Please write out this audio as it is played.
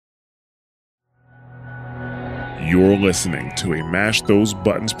You're listening to a Mash Those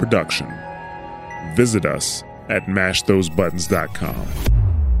Buttons production. Visit us at mashthosebuttons.com.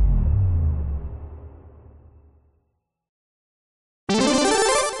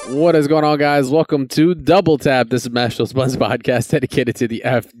 What is going on, guys? Welcome to Double Tap. This is Mash Those Buttons podcast dedicated to the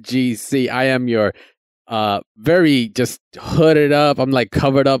FGC. I am your very just hooded up. I'm like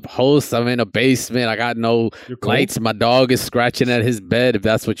covered up host. I'm in a basement. I got no lights. My dog is scratching at his bed, if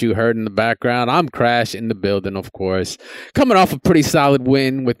that's what you heard in the background. I'm Crash in the building, of course. Coming off a pretty solid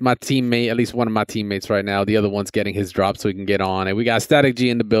win with my teammate, at least one of my teammates right now. The other one's getting his drop so we can get on. And we got Static G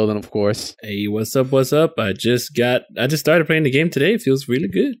in the building, of course. Hey, what's up? What's up? I just started playing the game today. It feels really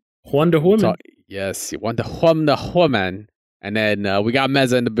good. Wonder Woman. Yes, Wonder Woman. And then we got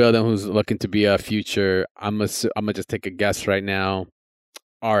Mezza in the building, who's looking to be a future. I'm gonna just take a guess right now.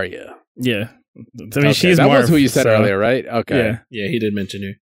 Arya. Yeah, I mean she's that Marv, was who you said earlier, right? Okay. Yeah, he did mention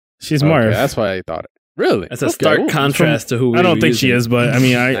her. She's Marv. That's why I thought it. Really? That's a stark contrast to who. I don't think she is, but I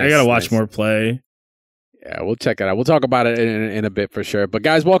mean, I gotta watch nice. more play. Yeah, we'll check it out. We'll talk about it in a bit for sure. But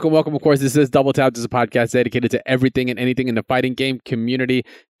guys, welcome. Of course, this is Double Tap. This is a podcast dedicated to everything and anything in the fighting game community.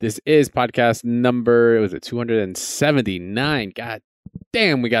 This is podcast number, was it 279? God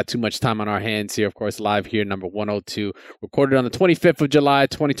damn, we got too much time on our hands here. Of course, live here, number 102. Recorded on the 25th of July,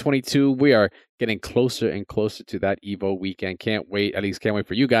 2022. We are getting closer and closer to that EVO weekend. Can't wait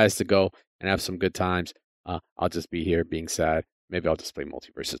for you guys to go and have some good times. I'll just be here being sad. Maybe I'll just play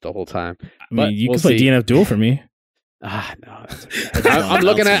Multiversus the whole time. I mean, you can play DNF Duel for me. No. I'm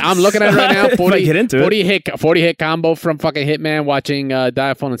looking at it right now. 40 hit combo from fucking Hitman. Watching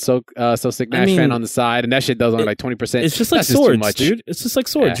Diaphone and So Sick Nash fan on the side, and that shit does only like 20%. It's just like swords, dude. It's just like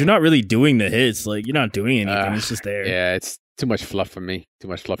swords. Yeah. You're not really doing the hits. Like you're not doing anything. It's just there. Yeah, it's too much fluff for me.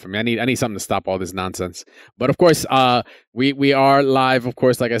 I need something to stop all this nonsense. But of course, we are live. Of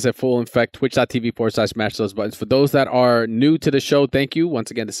course, like I said, full effect. Twitch.tv/Mash Those Buttons. For those that are new to the show, thank you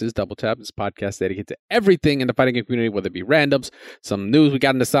once again. This is Double Tap. This podcast dedicated to everything in the fighting game community, whether it be randoms, some news we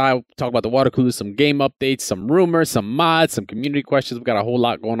got on the side. We'll talk about the water coolers, some game updates, some rumors, some mods, some community questions. We got a whole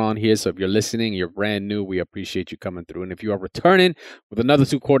lot going on here. So if you're listening, you're brand new, we appreciate you coming through. And if you are returning with another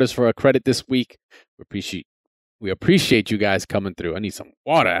 2 quarters for a credit this week, we appreciate you guys coming through. I need some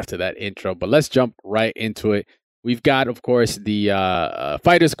water after that intro, but let's jump right into it. We've got, of course, the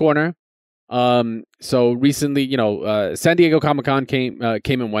Fighters Corner. So recently, San Diego Comic-Con came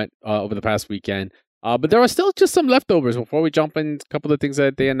and went over the past weekend. But there are still just some leftovers before we jump in. A couple of things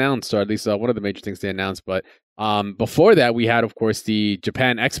that they announced, or at least one of the major things they announced. But before that, we had, of course, the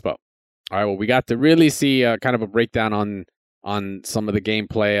Japan Expo. All right, well, we got to really see kind of a breakdown on some of the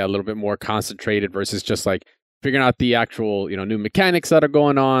gameplay, a little bit more concentrated versus just like figuring out the actual, new mechanics that are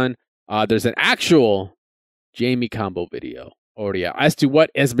going on. There's an actual Jamie combo video already out as to what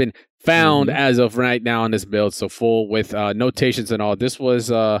has been found as of right now on this build. So full with notations and all. This was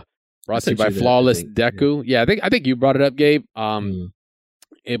brought to you by Flawless Deku. Yeah, I think you brought it up, Gabe.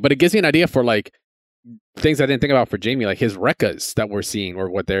 But it gives me an idea for like things I didn't think about for Jamie, like his rekkas that we're seeing, or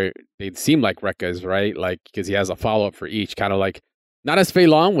what they seem like rekkas, right? Like because he has a follow up for each, kind of like not as Fei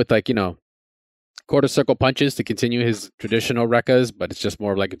Long with like quarter circle punches to continue his traditional rekkas, but it's just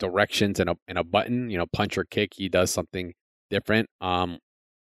more like directions and a button, punch or kick. He does something different.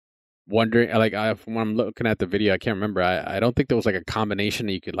 Wondering, like, when I'm looking at the video, I can't remember. I don't think there was like a combination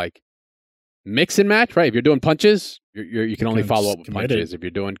that you could like mix and match, right? If you're doing punches, you can only follow up with punches. If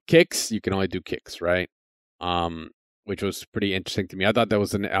you're doing kicks, you can only do kicks, right? Which was pretty interesting to me. I thought that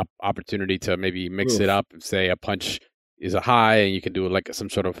was an opportunity to maybe mix it up. Say a punch is a high, and you can do like some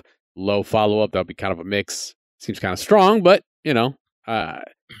sort of low follow-up. That'll be kind of a mix. Seems kind of strong, but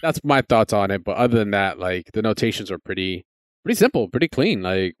that's my thoughts on it. But other than that, like the notations are pretty simple, pretty clean.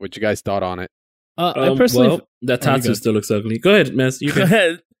 Like what you guys thought on it? I personally, that Tatsu still looks ugly. Go ahead, Mess. You go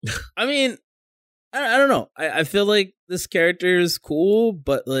ahead. I mean, I don't know. I feel like this character is cool,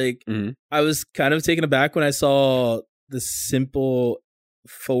 but like I was kind of taken aback when I saw the simple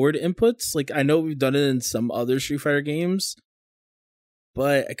forward inputs. Like I know we've done it in some other Street Fighter games,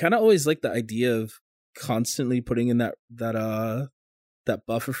 but I kind of always like the idea of constantly putting in that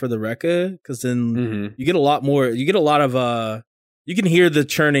buffer for the Rekka, because then you get a lot more. You get a lot of you can hear the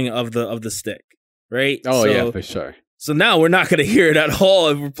churning of the stick, right? Oh, yeah, for sure. So now we're not going to hear it at all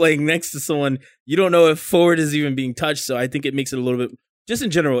if we're playing next to someone. You don't know if forward is even being touched. So I think it makes it a little bit, just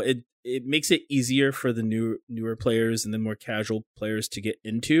in general, it makes it easier for the newer players and the more casual players to get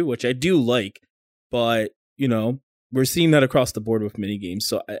into, which I do like. But we're seeing that across the board with mini games,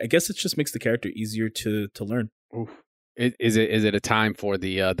 so I guess it just makes the character easier to learn. Is it a time for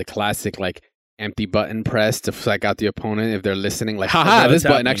the classic like empty button pressed to psych out the opponent if they're listening. Like, haha, this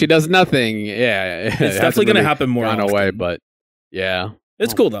button actually does nothing. Yeah, it's definitely going to happen more often. Away, but yeah,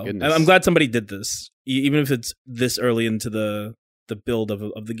 it's cool though. Goodness. I'm glad somebody did this, even if it's this early into the build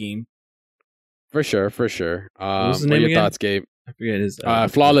of the game. For sure. What was his What name are your again? thoughts, Gabe? I forget his.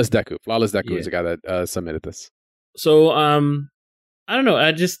 Flawless Deku. Flawless Deku is the guy that submitted this. So, I don't know.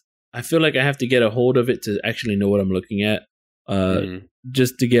 I feel like I have to get a hold of it to actually know what I'm looking at.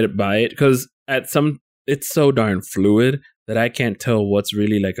 Just to get it by it, because it's so darn fluid that I can't tell what's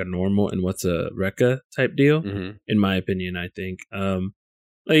really like a normal and what's a Rekka type deal. In my opinion, I think,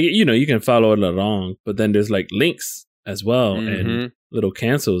 like, you know, you can follow it along, but then there's like links as well and little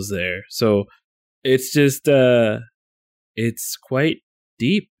cancels there. So it's just, it's quite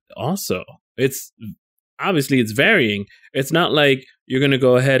deep. Also, it's obviously it's varying. It's not like you're going to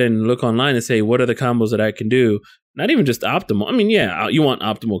go ahead and look online and say, what are the combos that I can do? Not even just optimal. I mean, yeah, you want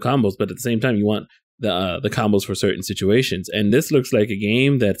optimal combos, but at the same time, you want the combos for certain situations. And this looks like a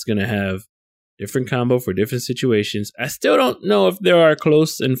game that's going to have different combo for different situations. I still don't know if there are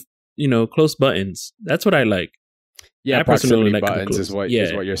close buttons. That's what I like. Yeah, I personally like buttons is what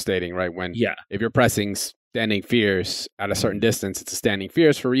you're stating, right? When if you're pressing standing fierce at a certain distance, it's a standing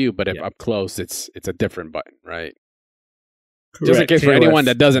fierce for you, but if up close, it's a different button, right? Correct. Just in case for anyone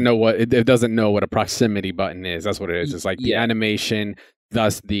that doesn't know what a proximity button is, that's what it is. It's like the animation,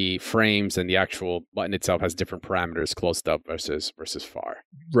 thus the frames and the actual button itself has different parameters, close up versus far.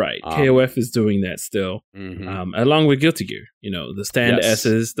 Right. KOF is doing that still, along with Guilty Gear. You know, the stand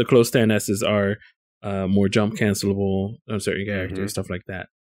S's, the close stand S's are more jump cancelable on certain characters, stuff like that.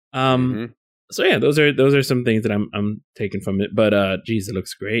 So yeah, those are some things that I'm taking from it. But geez, it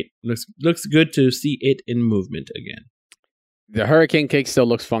looks great. Looks good to see it in movement again. The Hurricane Kick still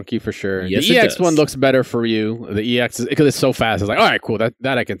looks funky for sure. Yes, the EX one looks better for you. The EX is because it's so fast. It's like, all right, cool.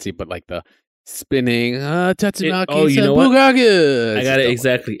 That I can see. But like the spinning Tatsumaki you know what? I got it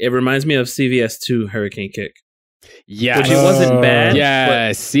exactly. It reminds me of CVS2 Hurricane Kick. Yeah, which it wasn't bad. Yeah,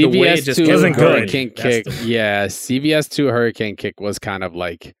 CVS2 Hurricane Kick. Yeah, CVS2 Hurricane Kick was kind of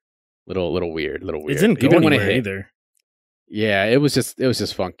like little weird. It didn't go even anywhere when it hit either. Yeah, it was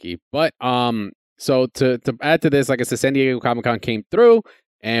just funky. But so to add to this, like I said, San Diego Comic-Con came through,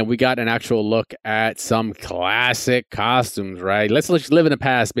 and we got an actual look at some classic costumes. Right, let's live in the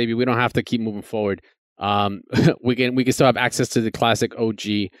past, baby. We don't have to keep moving forward. We can still have access to the classic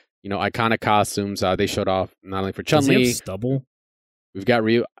OG, iconic costumes. They showed off not only for Chun-Li. Does he have stubble? We've got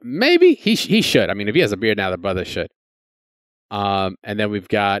Ryu. Maybe he should. I mean, if he has a beard now, the brother should. And then we've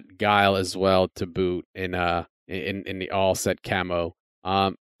got Guile as well to boot in the all set camo.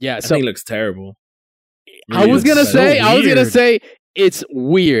 So I think he looks terrible. I was gonna say it's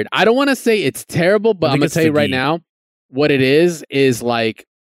weird. I don't want to say it's terrible, but I'm gonna tell you right now, what it is like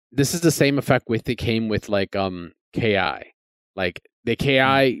this is the same effect it came with like KI, like the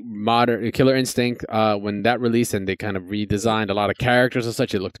KI modern Killer Instinct when that released, and they kind of redesigned a lot of characters and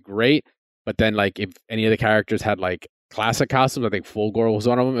such. It looked great, but then like if any of the characters had like classic costumes, I think Fulgore was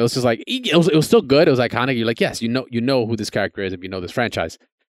one of them. It was just like it was still good. It was iconic. You're like, yes, you know who this character is if you know this franchise.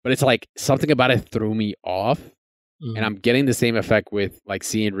 But it's like something about it threw me off, and I'm getting the same effect with like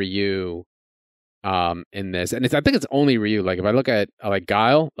seeing Ryu, in this. And I think it's only Ryu. Like if I look at like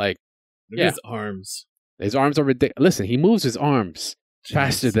Guile, like his arms. His arms are ridiculous. Listen, he moves his arms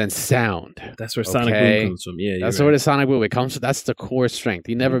faster than sound. That's where Sonic Boom comes from. Yeah, that's where the Sonic Boom comes from. That's the core strength.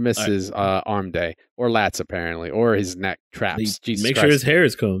 He never misses arm day or lats apparently, or his neck traps. Jesus make Christ. sure his hair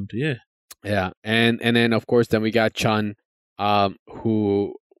is combed. Yeah, and then of course then we got Chun,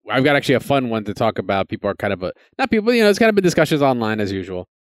 who I've got actually a fun one to talk about. People are kind of it's kind of been discussions online as usual.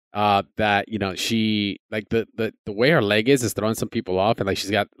 That she like the way her leg is throwing some people off, and like she's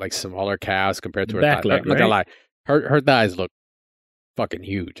got like smaller calves compared to her back leg. I'm not gonna lie, her thighs look fucking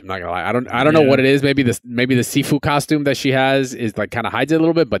huge. I'm not gonna lie. I don't know what it is. Maybe the Sifu costume that she has is like kind of hides it a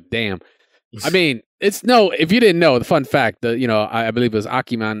little bit, but damn. I mean, if you didn't know, the fun fact that I believe it was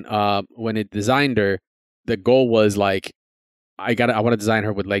Akiman when it designed her, the goal was like I want to design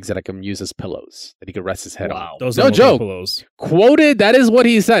her with legs that I can use as pillows that he could rest his head on. Those no joke. Pillows. Quoted. That is what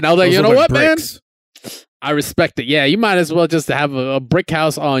he said. I was like, you know what, bricks. man? I respect it. Yeah, you might as well just have a brick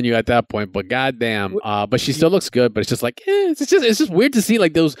house on you at that point. But goddamn, but she still looks good. But it's just like, it's just weird to see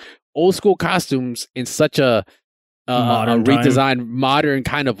like those old school costumes in such a redesigned, modern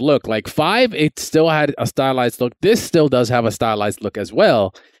kind of look. Like 5, it still had a stylized look. This still does have a stylized look as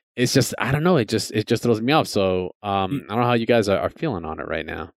well. It's just, I don't know. It just throws me off. So I don't know how you guys are feeling on it right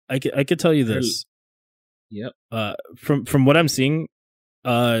now. I could tell you this. Yep. From what I'm seeing,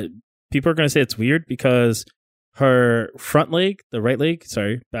 people are going to say it's weird because her front leg,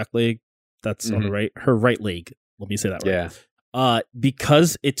 back leg, That's on the right, her right leg. Let me say that right. Yeah.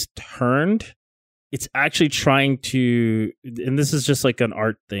 Because it's turned, it's actually trying to, and this is just like an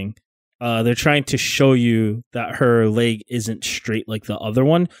art thing. They're trying to show you that her leg isn't straight like the other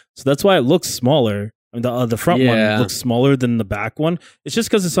one, so that's why it looks smaller. The front one looks smaller than the back one. It's just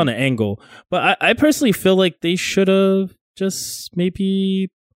because it's on an angle. But I personally feel like they should have just maybe,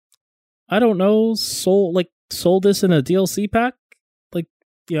 I don't know, sold this in a DLC pack. Like,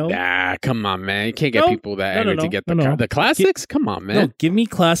 you know. Nah, come on, man. You can't get people that angry to get the classics. Come on, man. No, give me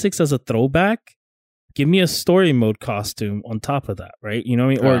classics as a throwback. Give me a story mode costume on top of that, right? You know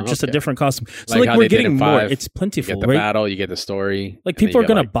what I mean? Or just a different costume. So like we're getting more. It's plentiful, you get the battle, you get the story. Like people are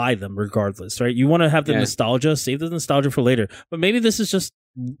going to buy them regardless, right? You want to have the nostalgia, save the nostalgia for later. But maybe this is just,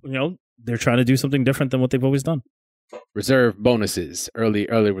 you know, they're trying to do something different than what they've always done. Reserve bonuses, early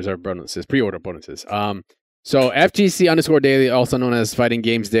reserve bonuses, pre-order bonuses. So FGC_Daily, also known as Fighting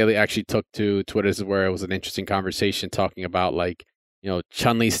Games Daily, actually took to Twitter. This is where it was an interesting conversation talking about like, you know,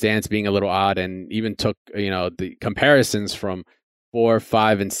 Chun-Li's stance being a little odd, and even took, you know, the comparisons from 4,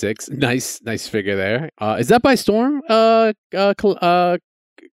 5, and 6. Nice figure there. Is that by Storm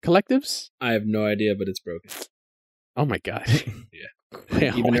Collectives? I have no idea, but it's broken. Oh my god!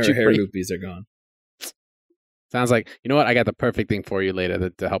 Yeah, even her hair loopies are gone. Sounds like, you know what? I got the perfect thing for you later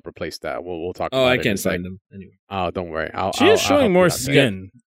to help replace that. We'll talk. Oh, about I it can't find them anyway. Oh, don't worry. She is showing more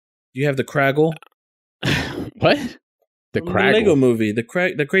skin. Do you have the Craggle? What? The Lego movie, the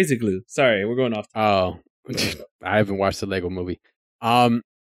Crazy Glue. Sorry, we're going off. Oh, I haven't watched the Lego movie.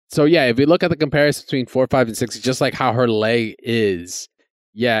 So yeah, if we look at the comparison between 4, 5, and 6, just like how her leg is,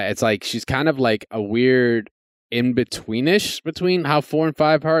 yeah, it's like she's kind of like a weird in-betweenish between how 4 and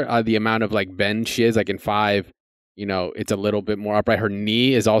 5 are. The amount of like bend she is, like in 5, you know, it's a little bit more upright. Her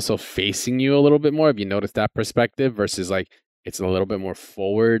knee is also facing you a little bit more, if you notice that perspective, versus like it's a little bit more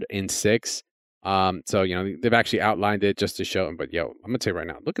forward in 6. So you know they've actually outlined it just to show them. But yo, I'm gonna tell you right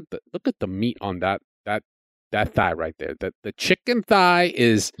now, look at the meat on that thigh right there. The chicken thigh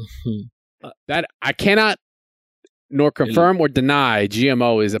is that I cannot nor confirm or deny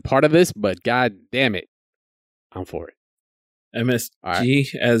GMO is a part of this, but god damn it, I'm for it. MSG, right.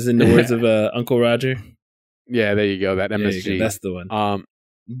 As in the words of Uncle Roger. Yeah, there you go. That MSG. That's the one.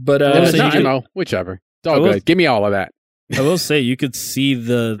 But GMO, whichever. It's all good. Give me all of that. I will say you could see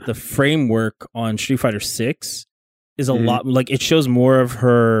the framework on Street Fighter 6 is a lot, like it shows more of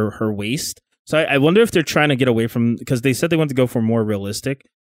her waist. So I wonder if they're trying to get away from, because they said they want to go for more realistic.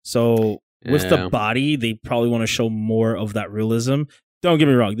 So with the body, they probably want to show more of that realism. Don't get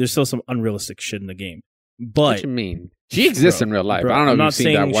me wrong, there's still some unrealistic shit in the game. But what you mean? She exists in real life. I don't know if you've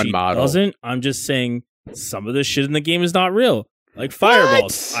seen that one model. Doesn't. I'm just saying some of the shit in the game is not real. Like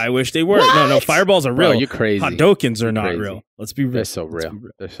fireballs. What? I wish they were. What? No, fireballs are real. Bro, you crazy. Hadokens are not real. Let's be real. They're so real.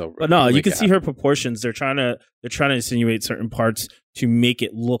 They're so real. But no, you can see her proportions. They're trying to insinuate certain parts to make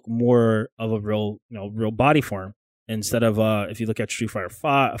it look more of a real body form. Instead of if you look at Street Fighter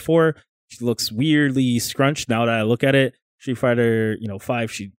 4, she looks weirdly scrunched. Now that I look at it, Street Fighter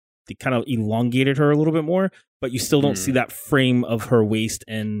 5, they kind of elongated her a little bit more, but you still don't see that frame of her waist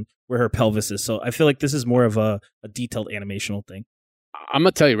and where her pelvis is. So I feel like this is more of a detailed animational thing. I'm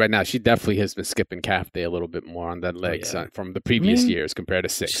gonna tell you right now, she definitely has been skipping calf day a little bit more on that leg from the previous years compared to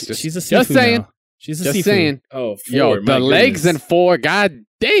 6. She's a seafood just saying. Now. She's a seafood. Saying. Oh, 4, yo, the legs in 4. God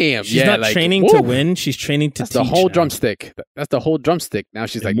damn. She's not training to win. She's training to teach. That's the whole drumstick. That's the whole drumstick. Now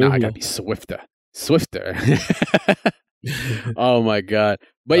she's like, I gotta be swifter. Oh my god.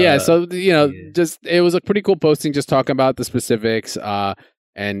 But yeah, so just it was a pretty cool posting, just talking about the specifics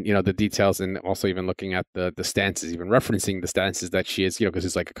and the details, and also even looking at the stances, even referencing the stances that she is, because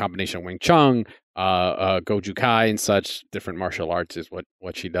it's like a combination of Wing Chun, Goju Kai, and such different martial arts is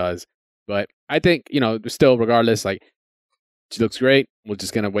what she does. But I think still, regardless, like she looks great. We're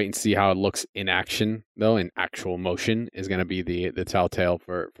just gonna wait and see how it looks in action, though. In actual motion is gonna be the telltale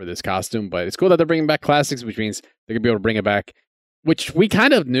for this costume. But it's cool that they're bringing back classics, which means they're gonna be able to bring it back, which we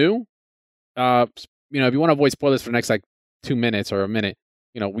kind of knew. If you want to avoid spoilers for the next like 2 minutes or a minute,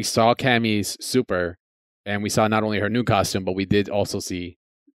 we saw Cammy's super, and we saw not only her new costume, but we did also see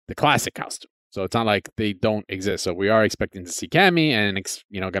the classic costume. So it's not like they don't exist. So we are expecting to see Cammy, and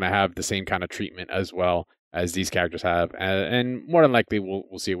going to have the same kind of treatment as well as these characters have, and more than likely we'll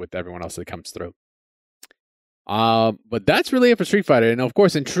see it with everyone else that comes through. But that's really it for Street Fighter, and of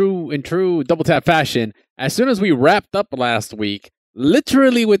course, in true Double Tap fashion, as soon as we wrapped up last week,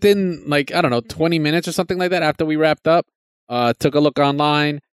 literally within 20 minutes or something like that after we wrapped up, took a look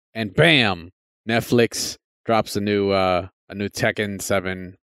online, and bam, Netflix drops a new Tekken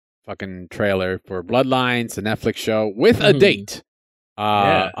 7 fucking trailer for Bloodline. It's a Netflix show with a date.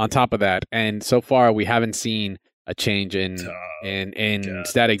 On top of that, and so far we haven't seen a change in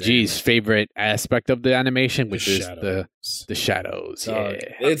Static G's favorite aspect of the animation, which is the shadows.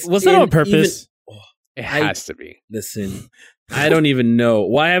 Was that on purpose? It has to be. Listen, I don't even know.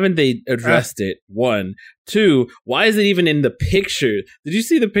 Why haven't they addressed it? 1. 2, why is it even in the picture? Did you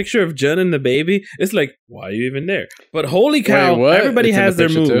see the picture of Jun and the baby? It's like, why are you even there? But holy cow, everybody has their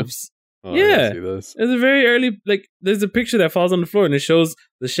moves. Oh, yeah, it's a very early, like, there's a picture that falls on the floor and it shows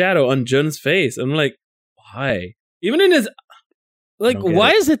the shadow on Jun's face. I'm like, why? Even in his, like,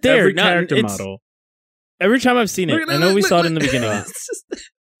 why is it there? Every character model. Every time I've seen it, I know we saw it in the beginning. It's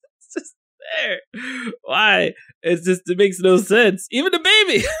just there. Why? It makes no sense. Even the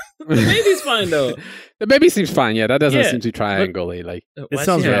baby. The baby's fine, though. The baby seems fine. Yeah, that doesn't seem too triangle-y. Like, it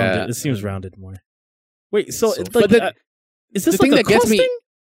sounds rounded. It seems rounded more. Wait, so it's like, is this the thing that gets me?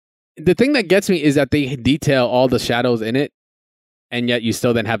 The thing that gets me is that they detail all the shadows in it, and yet you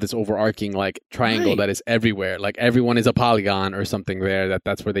still then have this overarching like triangle that is everywhere. Like everyone is a polygon or something there.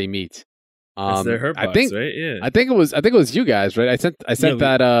 That's where they meet. That's their hurt box, right? Yeah. I think it was you guys, right? I sent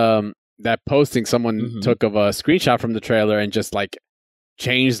that posting someone took of a screenshot from the trailer and just like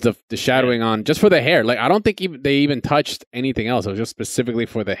changed the shadowing on just for the hair. Like I don't think they even touched anything else. It was just specifically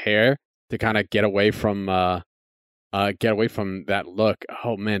for the hair to kind of get away from that look.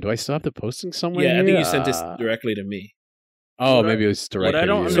 Oh man, do I still have the posting somewhere? Yeah, I think you sent this directly to me. Oh, maybe it was directly. What I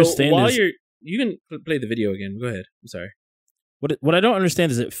don't understand so while is you can play the video again. Go ahead. I'm sorry. What I don't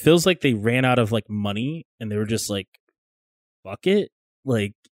understand is it feels like they ran out of like money and they were just like, fuck it,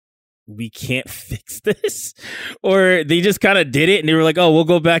 like we can't fix this, or they just kind of did it and they were like, oh, we'll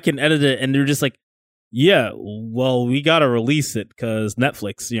go back and edit it, and they're just like, yeah, well, we gotta release it because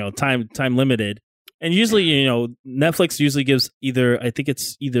Netflix, time limited. And usually, Netflix usually gives I think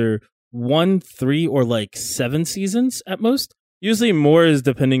it's either 1, 3, or like 7 seasons at most. Usually more is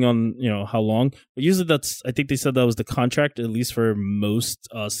depending on, how long. But usually I think they said that was the contract, at least for most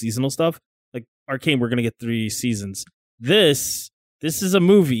seasonal stuff. Like Arcane, we're going to get 3 seasons. This is a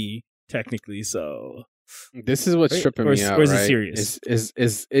movie, technically, so... This is what's tripping me out, or is right? It serious? Is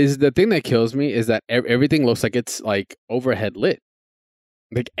the thing that kills me is that everything looks like it's like overhead lit.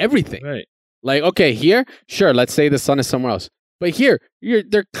 Like everything. Right. Like, okay, here, sure, let's say the sun is somewhere else. But here,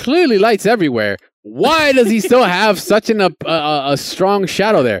 there are clearly lights everywhere. Why does he still have such a strong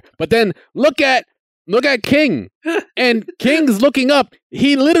shadow there? But then look at King. And King's looking up.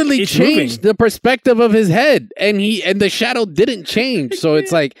 He literally changed the perspective of his head, and the shadow didn't change. So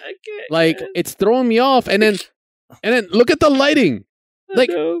it's like it's throwing me off. And then look at the lighting. Like,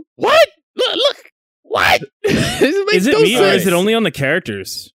 what? Look. What? Is it me or is it only on the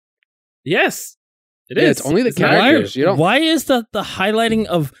characters? Yes, it is. It's only the characters. Why is the highlighting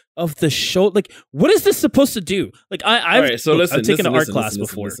of the show? Like, what is this supposed to do? Like, I've taken an art class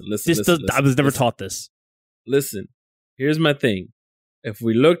before. I was never taught this. Listen, here's my thing. If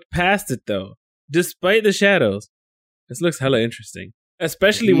we looked past it, though, despite the shadows, this looks hella interesting,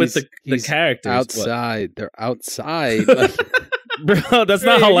 especially with the characters outside. They're outside. Bro, that's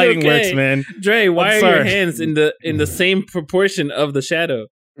not how lighting works, man. Dre, why are your hands in the same proportion of the shadow?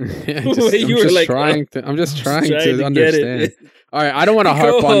 I'm just trying to understand. All right, I don't want to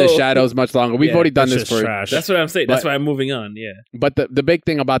harp on the shadows much longer. We've already done this for trash. That's what I'm saying. That's why I'm moving on. Yeah. But the big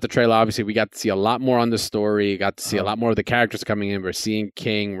thing about the trailer, obviously, we got to see a lot more on the story. Got to see a lot more of the characters coming in. We're seeing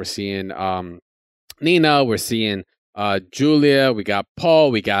King. We're seeing Nina. We're seeing Julia. We got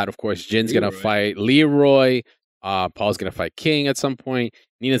Paul. We got, of course, Jin's gonna fight Leroy. Paul's gonna fight King at some point.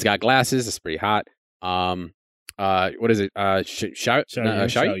 Nina's got glasses. It's pretty hot. What is it?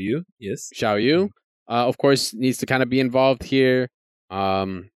 Xiao Yu. Yes. Xiao Yu, of course, needs to kind of be involved here.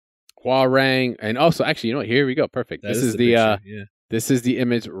 Hua Rang, and also, actually, here we go. Perfect. This is this is the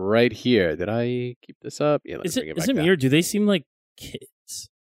image right here. Did I keep this up? Yeah. Is it me or do they seem like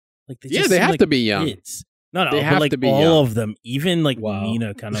kids? Like they have to be young. Kids. No, they have to be all young. of them. Even like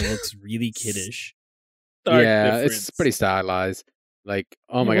Nina kind of looks really kiddish. It's pretty stylized. Like,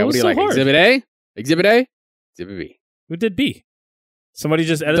 oh my god, what do you like? Hard? Exhibit A, Exhibit A. Exhibit B. Who did B? Somebody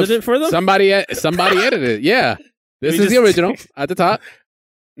just edited it for them? Somebody edited it. Yeah. This is the original at the top.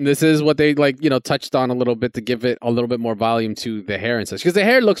 This is what they touched on a little bit to give it a little bit more volume to the hair and such. Because the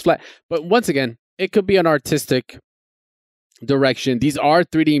hair looks flat. But once again, it could be an artistic direction. These are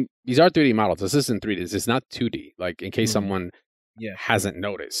 3D models. This isn't 3D. This is not 2D. Like, in case someone hasn't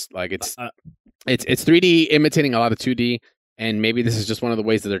noticed. Like, it's 3D imitating a lot of 2D. And maybe this is just one of the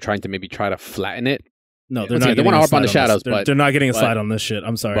ways that they're trying to maybe try to flatten it. No, they're not. They want to harp on the shadows, but they're not getting a slide on this shit.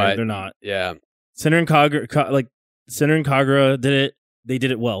 I'm sorry, they're not. Yeah, Sinner and Kagura did it. They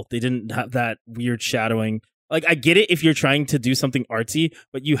did it well. They didn't have that weird shadowing. Like, I get it if you're trying to do something artsy,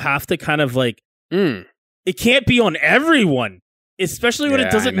 but you have to kind of like, it can't be on everyone, especially when it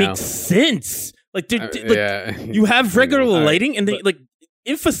doesn't make sense. Like, you have regular lighting, and they like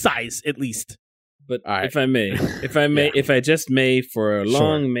emphasize at least. But if I may, if I just may for a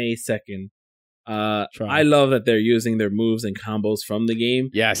long May second, I love that they're using their moves and combos from the game.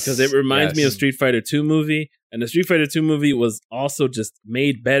 Yes, because it reminds me of Street Fighter 2 movie, and the Street Fighter 2 movie was also just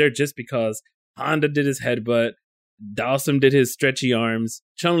made better just because Honda did his headbutt, Dawson did his stretchy arms,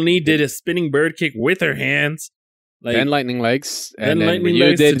 Chun-Li did a spinning bird kick with her hands. Like, then lightning legs, and then lightning you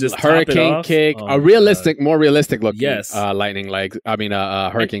legs did just hurricane kick, a realistic, more realistic looking lightning legs. I mean,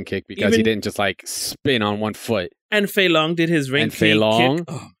 hurricane kick because he didn't just like spin on one foot. And Fei Long did his ring kick.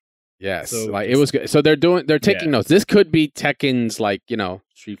 Oh. Yes, so like it was good. So they're taking notes. This could be Tekken's like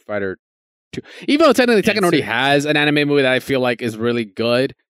Street Fighter 2, even though technically Tekken already has an anime movie that I feel like is really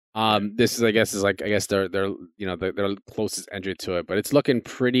good. This is I guess their their closest entry to it, but it's looking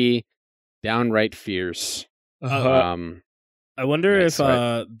pretty downright fierce. I wonder if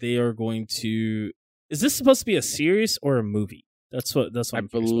they are going to. Is this supposed to be a series or a movie? That's what I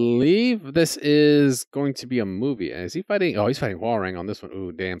believe. This is going to be a movie. Is he fighting? Oh, he's fighting Walrang on this one.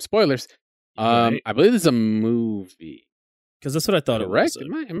 Ooh, damn! Spoilers. I believe this is a movie because that's what I thought. Correct?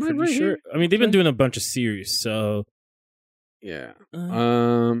 It was. Am I right sure? I mean, they've been doing a bunch of series, so yeah.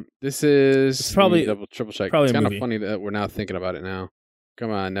 This is it's probably triple check. Probably it's kind of funny that we're now thinking about it now.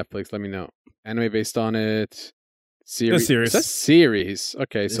 Come on, Netflix, let me know. Anime based on it. Series. It's a series.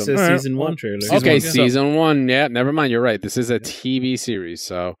 Okay, so season 1 trailer. Season 1. Yeah, never mind. You're right. This is a TV series,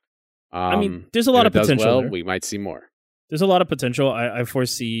 so I mean, there's a lot of potential. We might see more. There's a lot of potential. I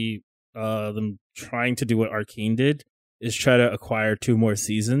foresee them trying to do what Arcane did, is try to acquire 2 more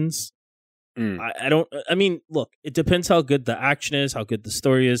seasons. I mean, look, it depends how good the action is, how good the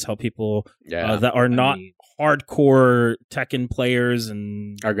story is, how people that are not hardcore Tekken players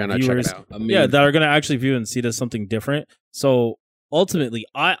and are gonna viewers, check it out. That are gonna actually view and see it as something different. So ultimately,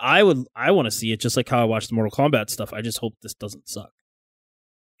 I want to see it just like how I watched the Mortal Kombat stuff. I just hope this doesn't suck.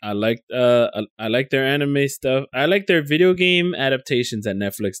 I like their anime stuff. I like their video game adaptations that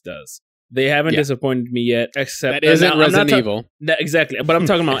Netflix does. They haven't disappointed me yet, except that isn't Resident Evil. Exactly, but I'm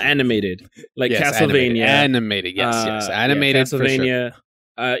talking about animated, like Castlevania. Animated, yes, animated. Castlevania.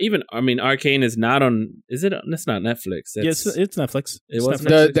 Even Arcane is not on. Is it? It's not Netflix. Yes, it's Netflix. It was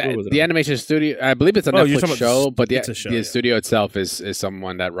Netflix. The animation studio. I believe it's a Netflix show, but the show, studio itself is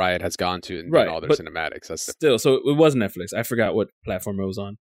someone that Riot has gone to and done all their cinematics. That's still, so it was Netflix. I forgot what platform it was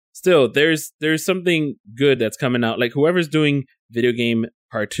on. Still, there's something good that's coming out. Like whoever's doing video game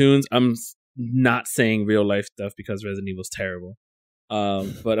cartoons, I'm not saying real life stuff because Resident Evil's terrible.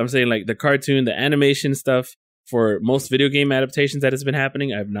 But I'm saying like the cartoon, the animation stuff for most video game adaptations that has been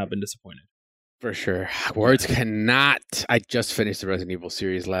happening, I've not been disappointed. For sure. Words cannot. I just finished the Resident Evil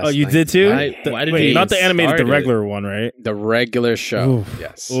series last night. Oh, you did too? Why did not the animated, the regular one, right? The regular show. Oof.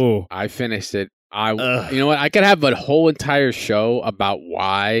 Yes. Ooh. I finished it. You know what? I could have a whole entire show about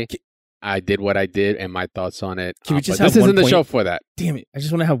why I did what I did and my thoughts on it. Can we just have this isn't the show for that. Damn it. I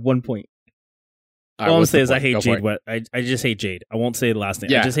just want to have one point. All I'm going to say is I hate Jade. I just hate Jade. I won't say the last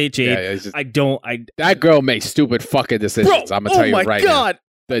name. I just hate Jade. That girl makes stupid fucking decisions. Bro, I'm going to tell you right now.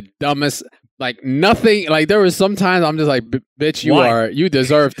 The dumbest, like nothing, like there was sometimes I'm just like, bitch, you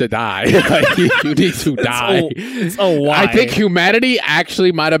deserve to die. Like, you need to die. Why? I think humanity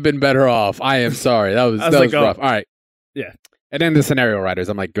actually might have been better off. I am sorry. That was rough. All right. Yeah. And then the scenario writers,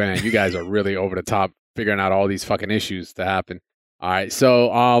 I'm like, man, you guys are really over the top figuring out all these fucking issues to happen. All right,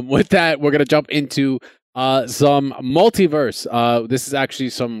 so with that, we're going to jump into some multiverse. This is actually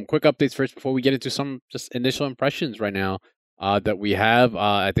some quick updates first before we get into some just initial impressions right now that we have.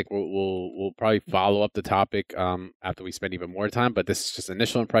 I think we'll probably follow up the topic after we spend even more time, but this is just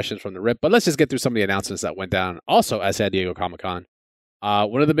initial impressions from the rip. But let's just get through some of the announcements that went down also at San Diego Comic-Con.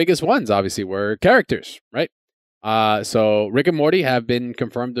 One of the biggest ones, obviously, were characters, right? So Rick and Morty have been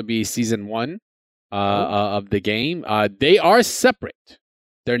confirmed to be season 1. Of the game. They are separate.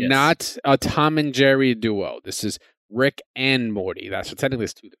 They're not a Tom and Jerry duo. This is Rick and Morty. So technically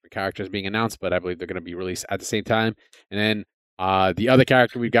it's 2 different characters being announced, but I believe they're going to be released at the same time. And then the other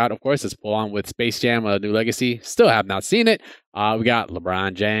character we got, of course, is full on with Space Jam, A New Legacy. Still have not seen it. We got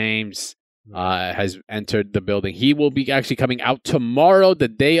LeBron James has entered the building. He will be actually coming out tomorrow. The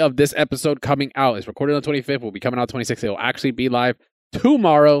day of this episode coming out. It's recorded on the 25th. Will be coming out 26th. It will actually be live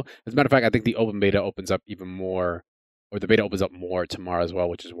tomorrow. As a matter of fact, I think the open beta opens up even more, or the beta opens up more tomorrow as well,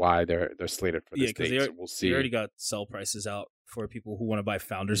 which is why they're slated for this date. So we'll see. They already got sell prices out for people who want to buy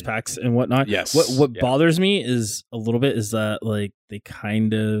founders packs and whatnot. Yes. What bothers me is a little bit is that like they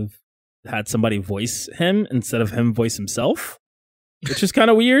kind of had somebody voice him instead of him voice himself, which is kind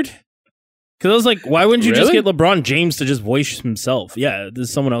of weird. Because I was like, why wouldn't you just get LeBron James to just voice himself? Yeah,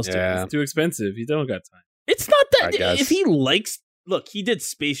 there's someone else to. It's too expensive. You don't got time. It's not that. If he likes, look, he did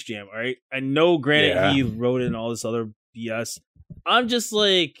Space Jam, all right? I know, granted, he wrote in all this other BS. I'm just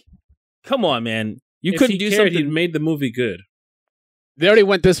like, come on, man. You couldn't do something. He made the movie good. They already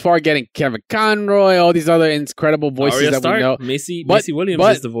went this far getting Kevin Conroy, all these other incredible voices that we know. Macy Williams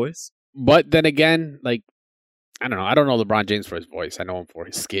is the voice. But then again, like, I don't know. I don't know LeBron James for his voice. I know him for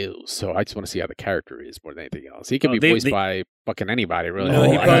his skills. So I just want to see how the character is more than anything else. He could be voiced by fucking anybody, really. No,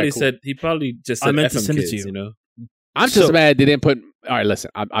 he probably just said I meant to send it to you. You know? I'm just mad they didn't put. All right,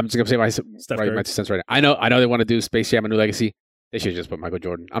 listen. I'm just gonna say my 2 cents right now. I know they want to do Space Jam: A New Legacy. They should just put Michael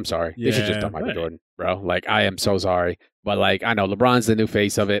Jordan. I'm sorry. They should just put Michael Jordan, bro. Like, I am so sorry. But, like, I know LeBron's the new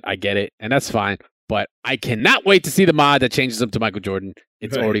face of it. I get it. And that's fine. But I cannot wait to see the mod that changes him to Michael Jordan.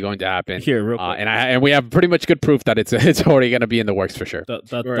 It's already going to happen. Here, real quick. And we have pretty much good proof that it's already going to be in the works for sure.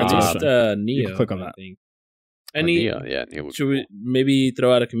 That's Neo. Click on that. Neo. Should we maybe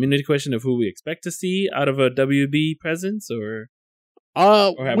throw out a community question of who we expect to see out of a WB presence, or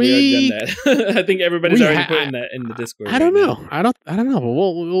have we already done that? I think everybody's already putting that in the Discord. I don't know. I don't know. But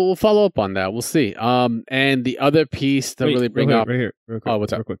we'll follow up on that. We'll see. And the other piece to really bring up right here. Real quick,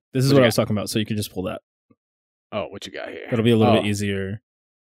 what's up? Real quick. This is what I was talking about. So you can just pull that. Oh, what you got here? That'll be a little bit easier.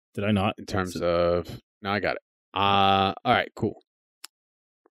 Did I not? In terms of no, I got it. All right, cool.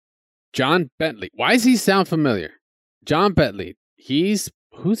 John Bentley. Why does he sound familiar? John Bentley.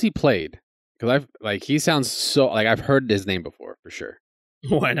 Who's he played? Because he sounds so like I've heard his name before for sure.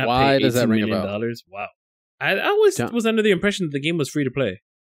 Why not? Why pay does that ring a $18 million? Wow. I always was under the impression that the game was free to play.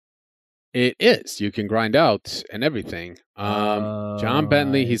 It is. You can grind out and everything. John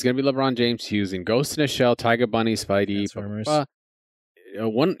Bentley. He's gonna be LeBron James. He's using Ghost in a Shell, Tiger Bunny, Spidey.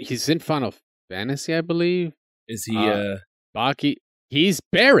 He's in Final Fantasy, I believe. Is he? Baki. He's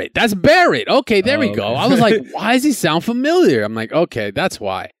Barrett. That's Barrett. Okay, there we go. I was like, why does he sound familiar? I'm like, okay, that's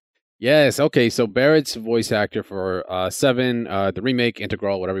why. Yes, okay, so Barrett's voice actor for 7, the remake,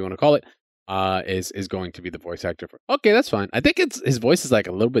 Integral, whatever you want to call it, is going to be the voice actor for. Okay, that's fine. I think his voice is like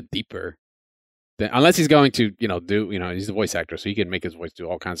a little bit deeper, unless he's going to he's a voice actor, so he can make his voice do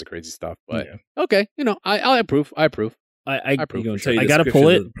all kinds of crazy stuff. But okay, I approve. I approve. I approve. I gotta pull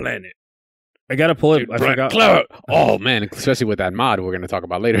it. Planet. I gotta pull it. I forgot. Oh man, especially with that mod we're going to talk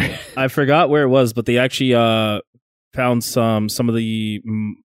about later. I forgot where it was, but they actually found some of the.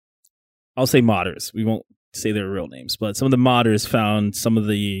 I'll say modders. We won't say their real names, but some of the modders found some of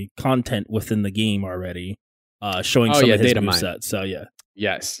the content within the game already, showing some of his movesets. So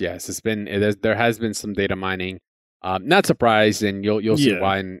yes, it's been there has been some data mining. Not surprised, and you'll see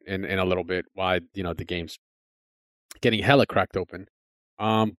why in a little bit why the game's getting hella cracked open.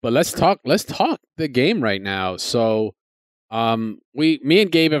 But let's talk the game right now. So me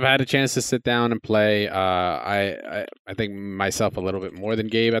and Gabe have had a chance to sit down and play. I think myself a little bit more than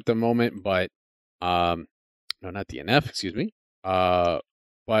Gabe at the moment, but no, not DNF, excuse me. But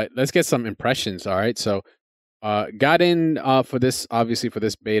let's get some impressions. All right, so got in for this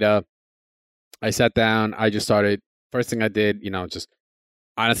beta. I sat down. I just started. First thing I did, just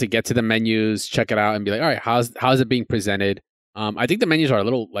honestly get to the menus, check it out, and be like, all right, how's it being presented? I think the menus are a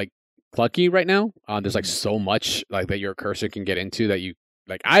little like clunky right now. There's like so much like that your cursor can get into that you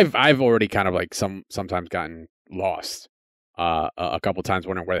like. I've already kind of like sometimes gotten lost a couple times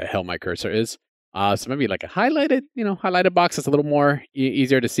wondering where the hell my cursor is. So maybe like a highlighted box that's a little more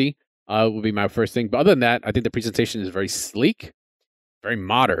easier to see would be my first thing. But other than that, I think the presentation is very sleek, very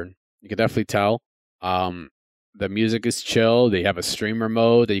modern. You can definitely tell. The music is chill. They have a streamer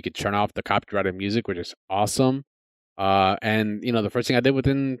mode that you can turn off the copyrighted music, which is awesome. And the first thing I did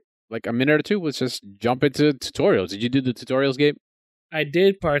within like a minute or two was just jump into tutorials. Did you do the tutorials, Gabe? I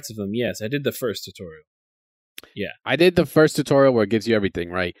did parts of them. Yes, I did the first tutorial. Yeah, I did the first tutorial where it gives you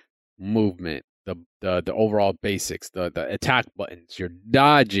everything, right? Movement, the overall basics, the attack buttons, your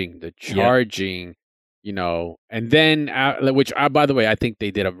dodging, the charging, and then which by the way, I think they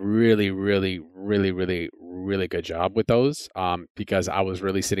did a really, really, really, really, really good job with those. Because I was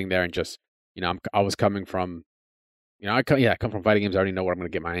really sitting there and just, I was coming from. I come from fighting games. I already know what I'm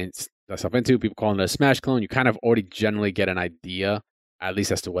going to get myself into. People calling it a Smash clone. You kind of already generally get an idea, at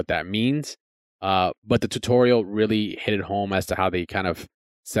least as to what that means. But the tutorial really hit it home as to how they kind of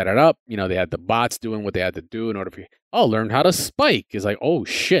set it up. They had the bots doing what they had to do in order for learn how to spike. It's like, oh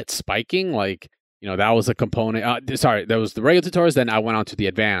shit, spiking. Like, that was a component. There was the regular tutorials. Then I went on to the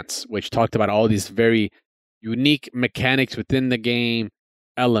advanced, which talked about all these very unique mechanics within the game.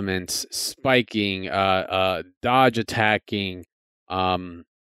 Elements, spiking, dodge attacking,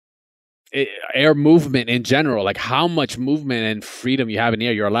 air movement in general, like how much movement and freedom you have in the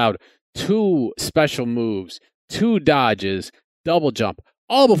air. You're allowed 2 special moves, 2 dodges, double jump,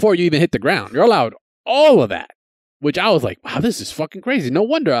 all before you even hit the ground. You're allowed all of that, which I was like, wow, this is fucking crazy. No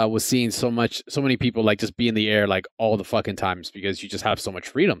wonder I was seeing so many people like just be in the air like all the fucking times, because you just have so much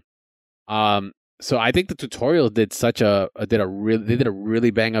freedom. So I think the tutorial did a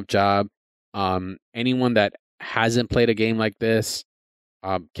really bang up job. Anyone that hasn't played a game like this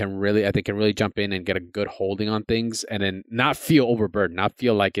can really jump in and get a good holding on things, and then not feel overburdened, not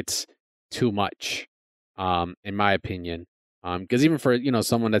feel like it's too much, in my opinion. Because even for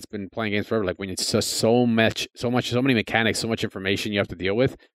someone that's been playing games forever, like when it's just so many mechanics, so much information you have to deal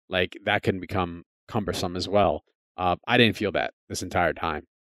with, like that can become cumbersome as well. I didn't feel that this entire time.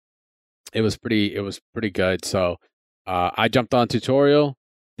 It was pretty good. So I jumped on tutorial,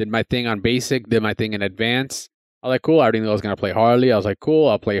 did my thing on basic, did my thing in advanced. I was like, cool. I already knew I was gonna play Harley. I was like, cool.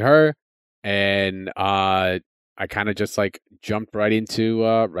 I'll play her, and I kind of just like jumped right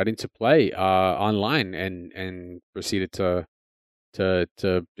into play online and proceeded to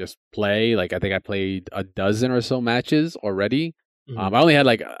just play. Like I think I played a dozen or so matches already. I only had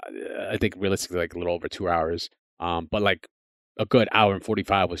like I think realistically like a little over 2 hours. But like a good hour and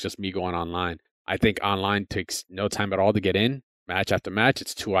 45 was just me going online. I think online takes no time at all to get in. Match after match,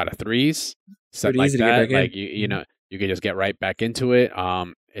 it's 2 out of 3s. Set like that, like you know, you can just get right back into it.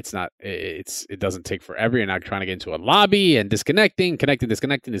 It doesn't take forever. You're not trying to get into a lobby and disconnecting. Failed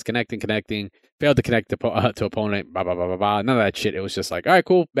to connect to opponent. Blah blah blah blah blah. None of that shit. It was just like, all right,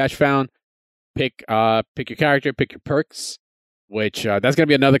 cool. Match found. Pick your character. Pick your perks. Which that's gonna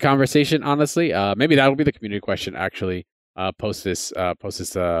be another conversation. Honestly, maybe that'll be the community question. Actually, post this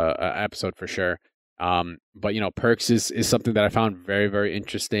episode for sure. But perks is something that I found very, very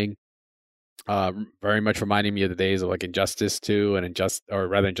interesting. Very much reminding me of the days of like Injustice 2 and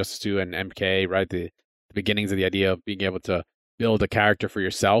Injustice 2 and MK, right? The beginnings of the idea of being able to build a character for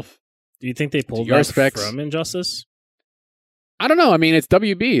yourself. Do you think they pulled that from Injustice? I don't know. I mean, it's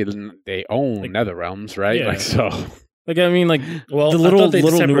WB. They own NetherRealms, right? Yeah. Like so. Like I mean, like well, the little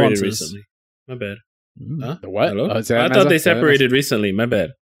nuances. Recently. My bad. Huh? The what? I thought they separated recently. My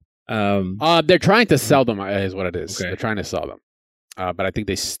bad. They're trying to sell them, is what it is. Okay. They're trying to sell them. But I think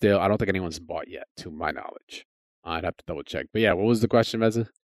I don't think anyone's bought yet, to my knowledge. I'd have to double check. But yeah, what was the question, Mezza?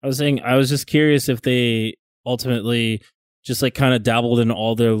 I was just curious if they ultimately just like kind of dabbled in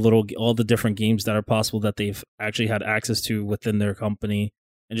all the different games that are possible that they've actually had access to within their company,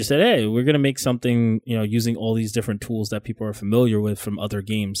 and just said, hey, we're going to make something, using all these different tools that people are familiar with from other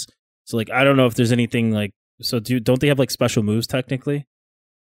games. So like, I don't know if there's anything like, so don't they have like special moves technically?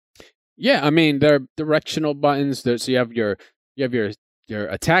 Yeah, I mean, they're directional buttons. So you have your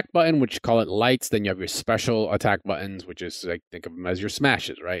attack button, which you call it lights. Then you have your special attack buttons, which is like, think of them as your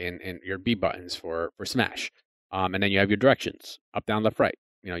smashes, right? And your B buttons for smash. And then you have your directions, up, down, left, right.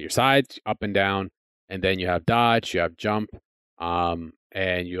 Your sides, up and down. And then you have dodge, you have jump.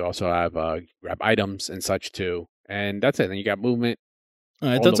 And you also have grab items and such too. And that's it. Then you got movement.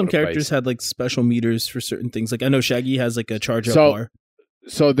 I thought some characters had like special meters for certain things. Like I know Shaggy has like a charge up bar.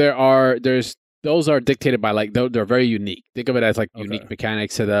 So those are dictated by like they're very unique. Think of it as like unique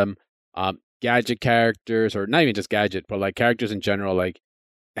mechanics to them. Gadget characters, or not even just gadget, but like characters in general, like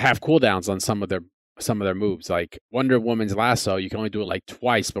have cooldowns on some of their moves. Like Wonder Woman's lasso, you can only do it like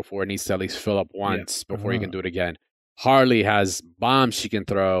twice before it needs to at least fill up once before you can do it again. Harley has bombs she can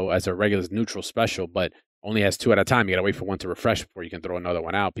throw as a regular neutral special, but only has 2 at a time. You gotta wait for one to refresh before you can throw another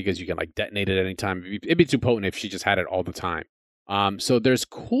one out, because you can like detonate it at any time. It'd be too potent if she just had it all the time. So there's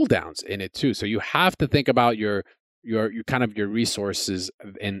cooldowns in it too. So you have to think about your kind of your resources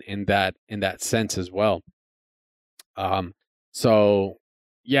in that sense as well. So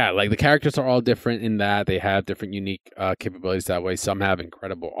yeah, like the characters are all different in that they have different unique capabilities that way. Some have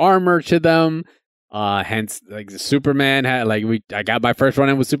incredible armor to them. Hence, like Superman had I got my first run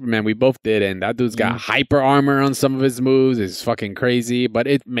in with Superman. We both did, and that dude's got hyper armor on some of his moves. It's fucking crazy, but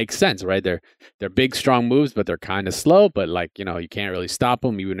it makes sense, right? They're big, strong moves, but they're kind of slow. But like you can't really stop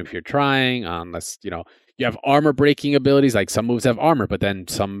them, even if you're trying. Unless you have armor breaking abilities. Like some moves have armor, but then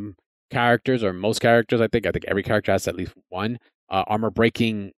some characters, or most characters, I think every character has at least one armor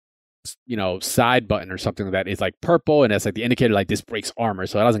breaking side button or something that is like purple, and it's like the indicator like this breaks armor,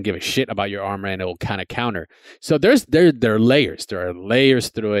 so it doesn't give a shit about your armor, and it will kind of counter. So there are layers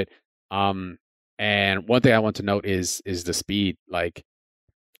through it. And one thing I want to note is the speed. Like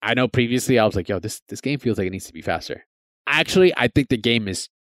I know previously I was like, yo, this game feels like it needs to be faster. Actually, I think the game is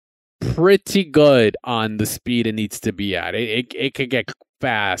pretty good on the speed it needs to be at. It could get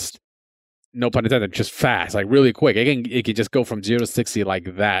fast no pun intended, just fast, like really quick. It can just go from 0 to 60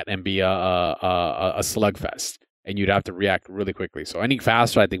 like that and be a slugfest, and you'd have to react really quickly. So any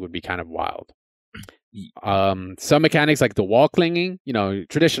faster, I think, would be kind of wild. Some mechanics like the wall clinging,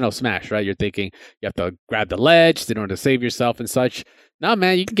 traditional Smash, right? You're thinking you have to grab the ledge in order to save yourself and such. No,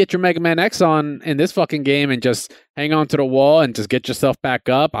 man, you can get your Mega Man X on in this fucking game and just hang on to the wall and just get yourself back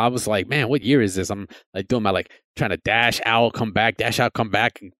up. I was like, man, what year is this? I'm like doing my trying to dash out, come back,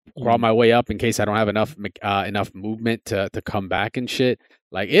 and crawl my way up in case I don't have enough movement to come back and shit.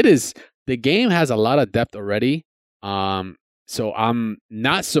 Like the game has a lot of depth already. So I'm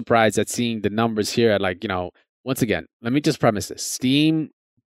not surprised at seeing the numbers here at once again, let me just premise this. Steam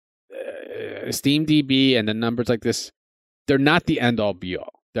DB and the numbers like this, they're not the end all be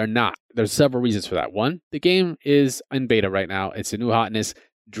all. They're not. There's several reasons for that. One, the game is in beta right now. It's a new hotness.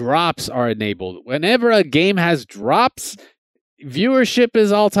 Drops are enabled. Whenever a game has drops, viewership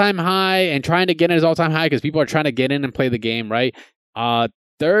is all-time high, and trying to get in is all-time high because people are trying to get in and play the game, right?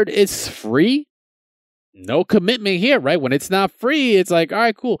 Third, it's free. No commitment here, right? When it's not free, it's like, all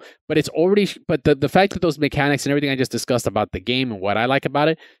right, cool. But it's already, but the fact that those mechanics and everything I just discussed about the game and what I like about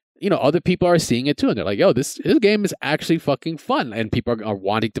it, other people are seeing it too. And they're like, yo, this game is actually fucking fun. And people are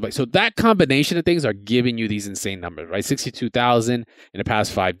wanting to play. So that combination of things are giving you these insane numbers, right? 62,000 in the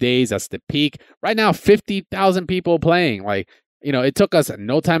past 5 days. That's the peak. Right now, 50,000 people playing. It took us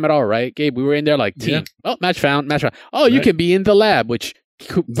no time at all, right, Gabe? We were in there like, team. Yeah. Oh, match found. Oh, right. You can be in the lab, which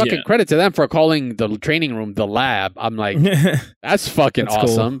fucking credit to them for calling the training room the lab. I'm like, that's fucking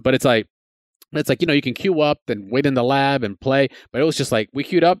awesome. Cool. But it's like, you can queue up and wait in the lab and play. But it was just like, we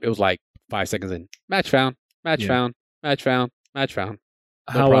queued up. It was like 5 seconds in. Match found. No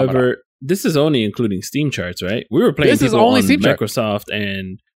However, this is only including Steam charts, right? We were playing people on Microsoft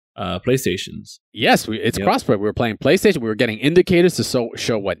and PlayStations. Yes, it's crossplay. We were playing PlayStation. We were getting indicators to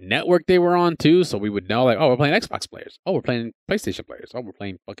show what network they were on too, so we would know like, oh, we're playing Xbox players. Oh, we're playing PlayStation players. Oh, we're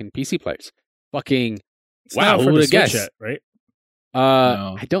playing fucking PC players. Fucking wow, who would have guessed? Yet, right?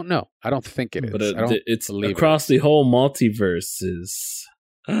 No. I don't know. I don't think it is. But it's across the whole multiverses.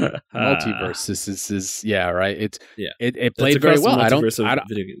 Multiversus is right. It played very well. I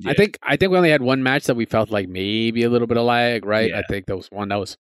think we only had one match that we felt like maybe a little bit of lag, right? Yeah. I think there was one that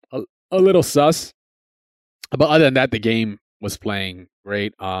was a little sus, but other than that, the game was playing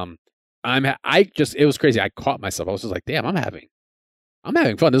great. It was crazy. I caught myself. I was just like, damn, I'm having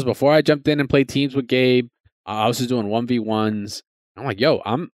fun. This was before I jumped in and played teams with Gabe. I was just doing 1v1s. I'm like, yo,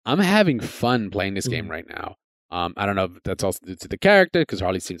 I'm having fun playing this game right now. I don't know if that's also due to the character because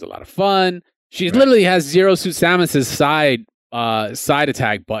Harley seems a lot of fun. She literally has Zero Suit Samus's side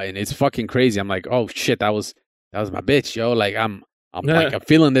attack button. It's fucking crazy. I'm like, oh shit, that was my bitch, yo. Like I'm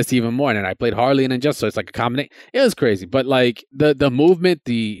feeling this even more. And then I played Harley and Injustice, so it's like a combination. It was crazy, but like the movement,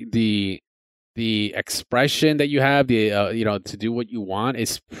 the expression that you have, to do what you want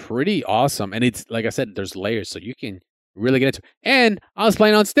is pretty awesome. And it's like I said, there's layers, so you can really get into it. And I was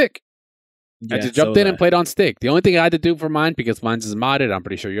playing on stick. I just jumped in and played on stick. The only thing I had to do for mine, because mine's is modded, I'm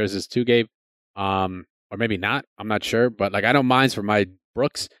pretty sure yours is too, Gabe. Or maybe not. I'm not sure. But like I know mine's for my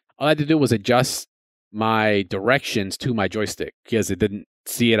Brooks. All I had to do was adjust my directions to my joystick because it didn't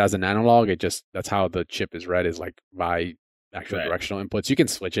see it as an analog. That's how the chip is read, is like by actual directional inputs. You can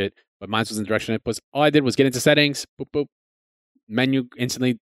switch it, but mine was in directional inputs. All I did was get into settings, boop, boop, menu,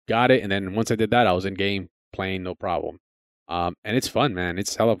 instantly got it. And then once I did that, I was in game playing, no problem. And it's fun, man.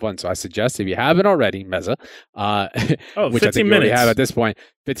 It's hella fun. So I suggest if you haven't already, Mezza, which I think you already have at this point,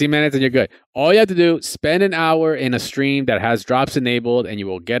 15 minutes and you're good. All you have to do, spend an hour in a stream that has drops enabled and you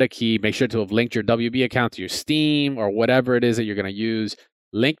will get a key. Make sure to have linked your WB account to your Steam or whatever it is that you're going to use.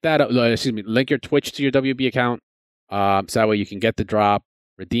 Link your Twitch to your WB account. So that way you can get the drop,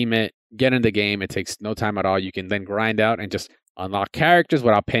 redeem it, get in the game. It takes no time at all. You can then grind out and just unlock characters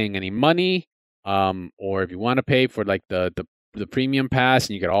without paying any money. Or if you want to pay for like the premium pass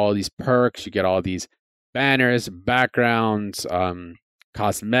and you get all these perks, you get all these banners, backgrounds,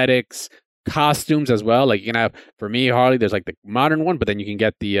 cosmetics, costumes as well. Like you can have, for me, Harley, there's like the modern one, but then you can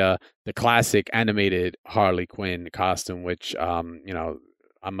get the classic animated Harley Quinn costume, which I'm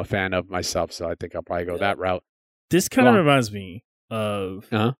a fan of myself, so I think I'll probably go that route. This kind of reminds me of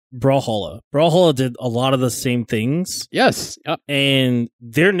Brawlhalla. Brawlhalla did a lot of the same things. Yes. Yep. And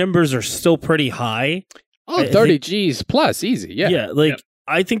their numbers are still pretty high. Oh, 30 Gs plus, easy. Yeah. Yeah,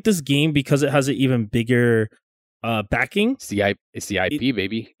 I think this game, because it has an even bigger backing. It's the IP,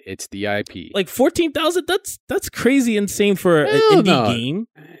 baby. It's the IP. Like 14,000, that's crazy insane for an indie game.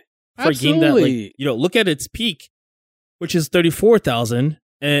 For Absolutely. A game that, look at its peak, which is 34,000.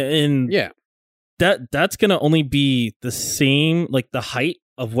 And yeah. That's gonna only be the same, like the height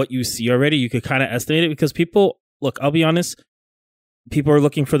of what you see already, you could kind of estimate it because people look. I'll be honest. People are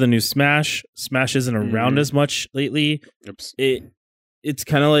looking for the new Smash. Smash isn't around as much lately. Oops. It's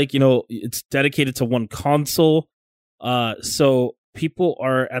kind of like, it's dedicated to one console. So people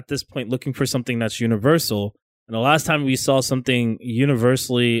are at this point looking for something that's universal. And the last time we saw something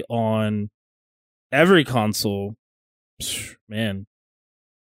universally on every console, man,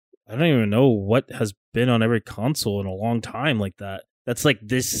 I don't even know what has been on every console in a long time like that. That's like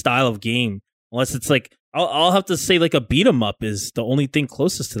this style of game. Unless it's like, I'll have to say like a beat 'em up is the only thing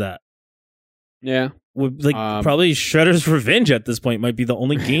closest to that. Yeah. Probably Shredder's Revenge at this point might be the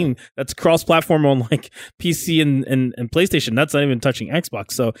only game that's cross-platform on like PC and PlayStation. That's not even touching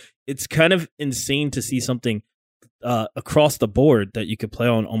Xbox. So it's kind of insane to see something across the board that you could play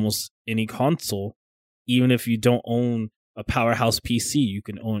on almost any console, even if you don't own a powerhouse PC. You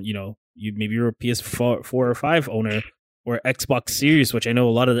can own, maybe you're a PS4 or 5 owner or Xbox Series, which I know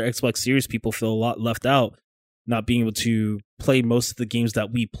a lot of the Xbox Series people feel a lot left out, not being able to play most of the games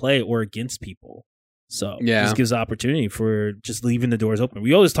that we play or against people. So this gives the opportunity for just leaving the doors open.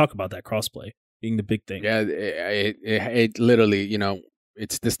 We always talk about that crossplay being the big thing. Yeah, it literally,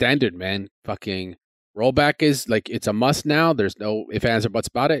 it's the standard, man. Fucking rollback is like, it's a must now. There's no ifs, ands, or buts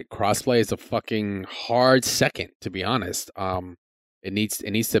about it. Crossplay is a fucking hard second, to be honest. It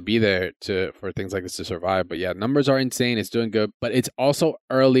needs to be there for things like this to survive. But yeah, numbers are insane. It's doing good, but it's also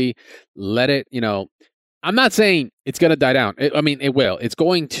early. Let it, I'm not saying it's gonna die down. It will. It's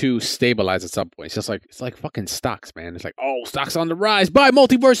going to stabilize at some point. It's like fucking stocks, man. It's like, oh, stocks on the rise. Buy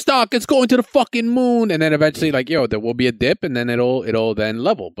multiverse stock. It's going to the fucking moon. And then eventually, like, there will be a dip, and then it'll then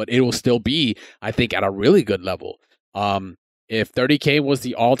level. But it will still be, I think, at a really good level. If 30K was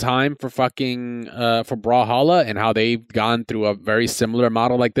the all-time for fucking for Brawlhalla and how they've gone through a very similar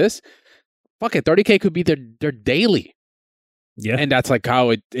model like this, fuck it, 30K could be their daily. Yeah. And that's like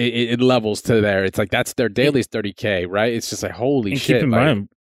how it levels to there. It's like that's their daily 30K, right? It's just like, holy shit. Keep in mind,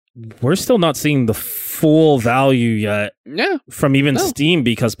 we're still not seeing the full value yet from even Steam,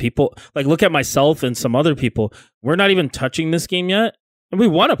 because people, like, look at myself and some other people, we're not even touching this game yet. And we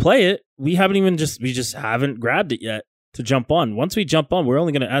want to play it. We just haven't grabbed it yet to jump on. Once we jump on, we're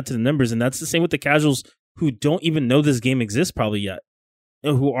only going to add to the numbers. And that's the same with the casuals who don't even know this game exists probably yet.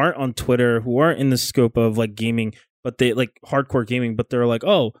 Who aren't on Twitter, who aren't in the scope of like gaming, but they like hardcore gaming, but they're like,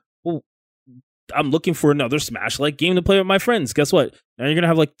 oh, well, I'm looking for another Smash-like game to play with my friends. Guess what? Now you're going to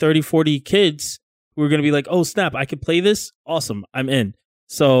have like 30, 40 kids who are going to be like, oh, snap, I could play this? Awesome, I'm in.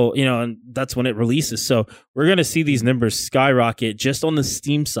 So, and that's when it releases. So we're going to see these numbers skyrocket just on the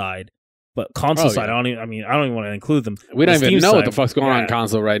Steam side. But console side, I don't even want to include them. We don't even know what the fuck's going on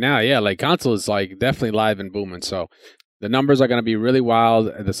console right now. Yeah, like console is like definitely live and booming. So the numbers are going to be really wild.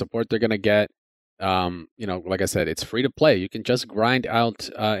 The support they're going to get. Like I said, it's free to play. You can just grind out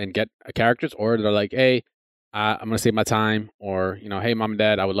and get characters, or they're like, hey, I'm going to save my time, or, hey, mom and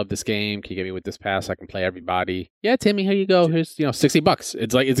dad, I would love this game. Can you get me with this pass? I can play everybody. Yeah, Timmy, here you go. Here's, $60.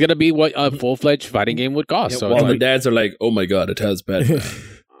 It's like, it's going to be what a full-fledged fighting game would cost. So the dads are like, oh my God, it has Batman.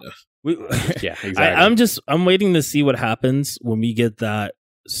 Yeah, exactly. I'm waiting to see what happens when we get that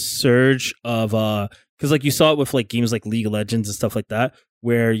surge of, because like you saw it with like games like League of Legends and stuff like that,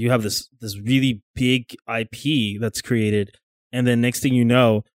 where you have this really big IP that's created, and then next thing you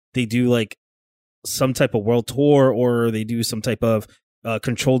know, they do like some type of world tour, or they do some type of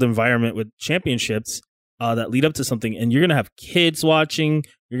controlled environment with championships that lead up to something, and you're gonna have kids watching,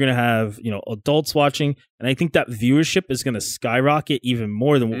 you're gonna have adults watching, and I think that viewership is gonna skyrocket even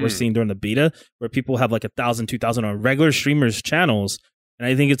more than what we're seeing during the beta, where people have like 1,000, 2,000 on regular streamers' channels, and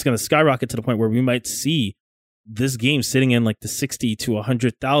I think it's gonna skyrocket to the point where we might see this game sitting in like the 60 to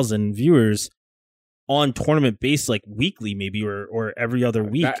 100,000 viewers on tournament base, like weekly maybe, or every other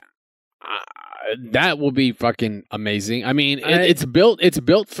week. That will be fucking amazing. I mean, it's built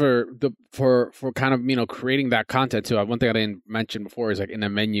for kind of creating that content too. One thing I didn't mention before is like in the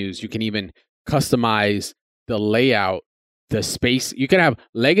menus, you can even customize the layout, the space. You can have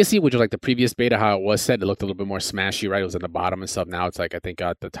Legacy, which was like the previous beta, how it was set. It looked a little bit more smashy, right? It was at the bottom and stuff. Now it's like, I think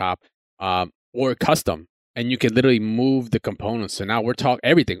at the top, or custom. And you can literally move the components. So now we're talking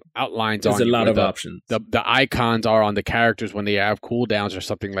everything outlines. There's a lot of options. The icons are on the characters when they have cooldowns or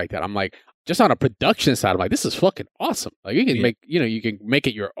something like that. I'm like, just on a production side, I'm like, this is fucking awesome. Like you can make, you can make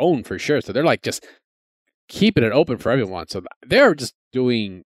it your own for sure. So they're like just keeping it open for everyone. So they're just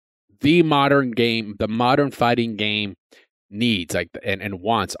doing the modern game, the modern fighting game needs like and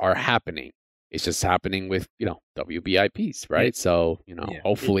wants are happening. It's just happening with WBIPs, right? So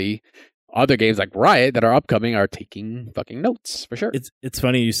hopefully. Other games like Riot that are upcoming are taking fucking notes for sure. It's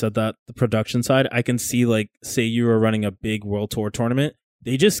funny you said that, the production side. I can see, like, say you were running a big World Tour tournament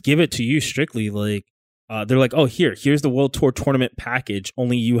they just give it to you strictly. Like they're like, oh, here's the World Tour tournament package.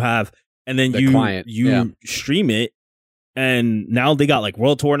 Only you have, and then you stream it. And now they got like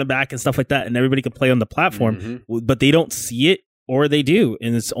World Tour in the back and stuff like that, and everybody can play on the platform, but they don't see it, or they do,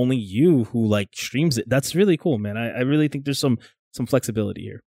 and it's only you who like streams it. That's really cool, man. I really think there's some flexibility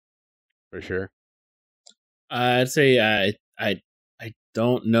here. For sure. I'd say I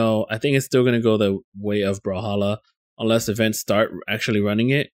don't know. I think it's still going to go the way of Brawlhalla unless events start actually running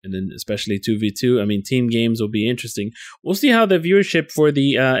it, and then especially 2v2. I mean, team games will be interesting. We'll see how the viewership for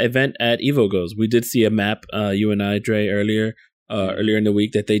the event at EVO goes. We did see a map, you and I, Dre, earlier in the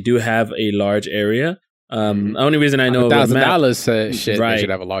week, that they do have a large area. The only reason I know about $1,000 shit, right. They should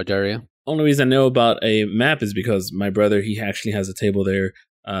have a large area. Only reason I know about a map is because my brother, he actually has a table there.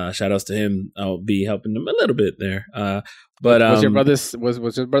 Shout outs to him. I'll be helping him a little bit there. But was your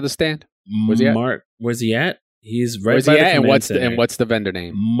brother's stand? Was he at? Mark, where's he at? He's right Where's by he the at, command and what's the vendor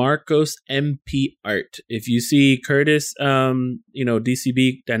name? Marcos MP Art. If you see Curtis,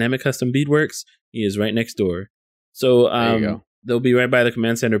 DCB Dynamic Custom Beadworks, he is right next door. So there you go. They'll be right by the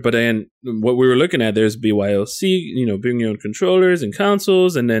command center. But then what we were looking at, there's BYOC, bring your own controllers and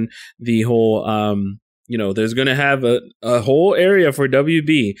consoles, and then the whole there's gonna have a whole area for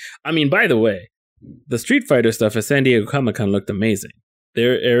WB. I mean, by the way, the Street Fighter stuff at San Diego Comic-Con looked amazing.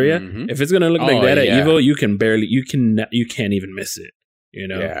 Their area, if it's gonna look like that at EVO, you can't even miss it.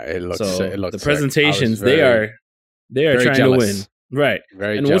 Yeah, it looks. The presentations, they are trying jealous. to win, right?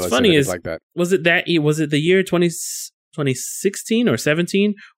 Very. And jealous what's funny is, like that. was it the year 2016 or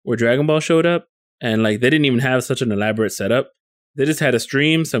 17 where Dragon Ball showed up, and like they didn't even have such an elaborate setup. They just had a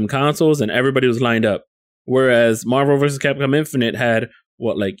stream, some consoles, and everybody was lined up. Whereas Marvel vs. Capcom Infinite had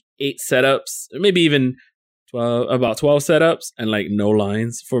 8 setups, or maybe even about 12 setups, and like no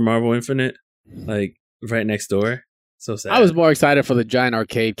lines for Marvel Infinite, like right next door. So sad. I was more excited for the giant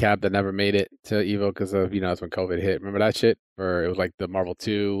arcade cab that never made it to EVO because of that's when COVID hit. Remember that shit? Or it was like the Marvel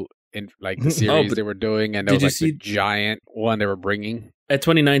 2 in like the series they were doing, and there was the giant one they were bringing. At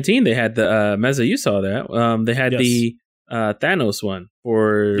 2019, they had the Mezza. You saw that? They had the Thanos one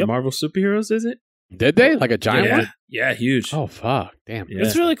for Marvel superheroes. Is it? Did they? Like a giant one? Yeah, huge. Oh, fuck. Damn. Yeah.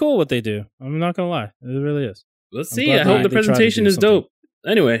 It's really cool what they do. I'm not going to lie. It really is. Let's see. I hope the presentation is dope.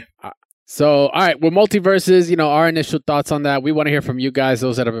 Anyway. So, all right. With Multiversus, our initial thoughts on that. We want to hear from you guys,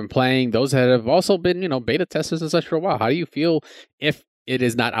 those that have been playing, those that have also been, beta testers and such for a while. How do you feel if it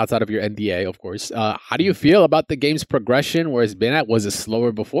is not outside of your NDA, of course? How do you feel about the game's progression, where it's been at? Was it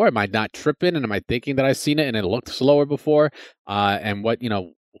slower before? Am I not tripping? And am I thinking that I've seen it and it looked slower before? And what,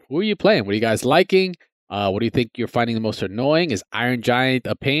 who are you playing? What are you guys liking? What do you think you're finding the most annoying? Is Iron Giant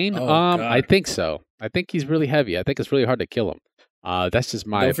a pain? I think so. I think he's really heavy. I think it's really hard to kill him. That's just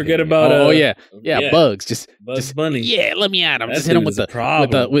my. Don't forget opinion. about Bugs. Just Bunny. Yeah, let me at him. Just hit him with that.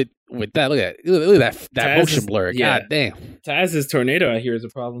 Look at that motion blur. God damn. Taz's tornado, I hear, is a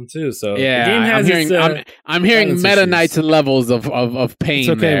problem too. So yeah, the game has I'm hearing Meta Knight's levels of pain. It's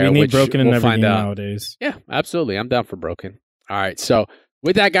okay. There, we need broken in every game out nowadays. Yeah, absolutely. I'm down for broken. All right, so.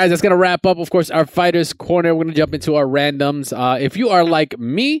 With that, guys, that's going to wrap up, of course, our Fighters Corner. We're going to jump into our randoms. If you are like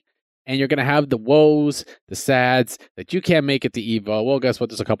me and you're going to have the woes, the sads, that you can't make it to EVO, well, guess what?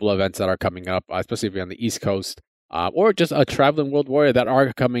 There's a couple of events that are coming up, especially if you're on the East Coast, or just a traveling World Warrior that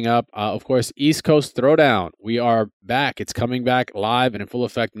are coming up. Of course, East Coast Throwdown. We are back. It's coming back live and in full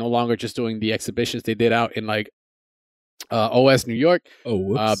effect, no longer just doing the exhibitions they did out in OS New York.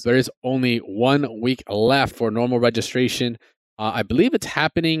 There is only 1 week left for normal registration. I believe it's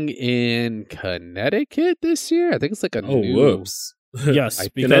happening in Connecticut this year. I think it's like a new... whoops. Yes,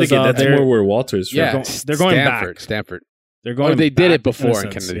 because Connecticut, that's more where Walter's from. Yeah, they're going back. Stanford. They're going they did it before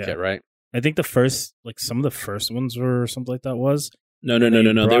in sense, Connecticut, right? I think the first, some of the first ones were something like that was. No.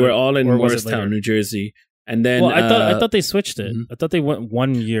 They were all in Morristown, New Jersey. And then... Well, I thought they switched it. I thought they went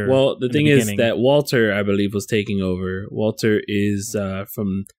 1 year. Well, the thing is that Walter, I believe, was taking over. Walter is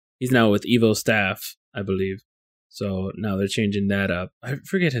he's now with Evo staff, I believe. So now they're changing that up. I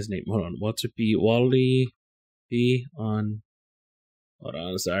forget his name. Hold on. Walter P. Wally P. on... Hold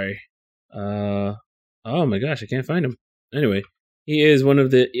on, sorry. Oh my gosh, I can't find him. Anyway, he is one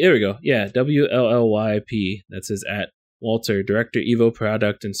of the... Here we go. Yeah, WLLYP. That's his @ Walter, Director, Evo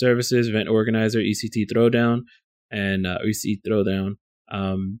Product and Services, Event Organizer, ECT Throwdown, and EC Throwdown.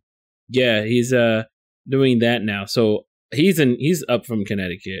 Yeah, he's doing that now. So he's up from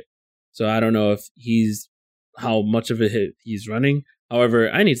Connecticut. So I don't know if how much of it he's running. However,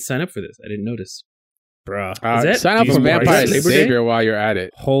 I need to sign up for this. I didn't notice. Bruh. Sign up for Vampire Savior while you're at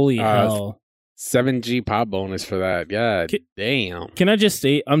it. Holy hell. 7G pop bonus for that. Yeah, damn. Can I just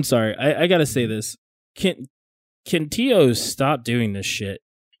say, I'm sorry, I gotta say this. can TO stop doing this shit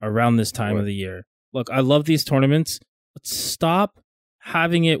around this time of the year? Look, I love these tournaments, but stop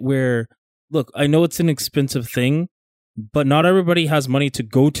having it where, look, I know it's an expensive thing, but not everybody has money to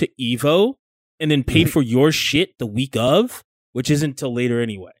go to EVO and then pay for your shit the week of, which isn't till later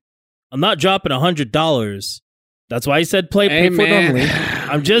anyway. I'm not dropping $100. That's why I said pay for it normally.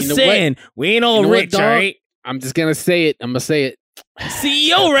 I'm just saying, we ain't all rich, all right? I'm just gonna say it. I'm gonna say it.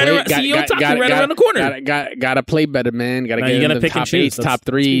 CEO right around the corner. Gotta play better, man. Gotta get in the top 8s, top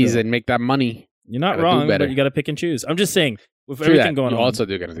 3s, and make that money. You're not wrong, but you gotta pick and choose. I'm just saying, with everything going on, you also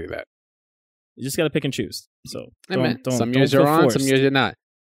do gotta do that. You just gotta pick and choose. So some years you're on, some years you're not.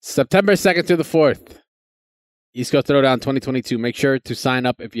 September 2nd through the 4th, East Coast Throwdown 2022. Make sure to sign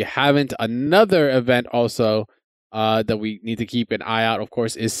up if you haven't. Another event also that we need to keep an eye out, of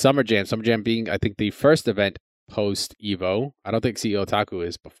course, is Summer Jam. Summer Jam being, I think, the first event post Evo. I don't think CEO Otaku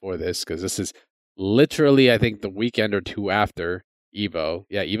is before this, because this is literally, I think, the weekend or two after Evo.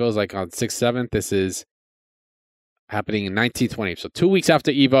 Yeah, Evo is like on 6th, 7th. This is happening in 1920. So 2 weeks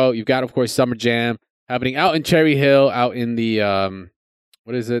after Evo, you've got, of course, Summer Jam happening out in Cherry Hill, out in the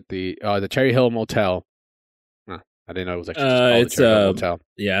what is it? The Cherry Hill Motel. Huh, I didn't know it was actually called the Cherry Hill Motel.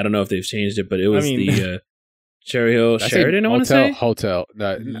 Yeah, I don't know if they've changed it, but it was the Cherry Hill Sheridan, I want to say? Hotel.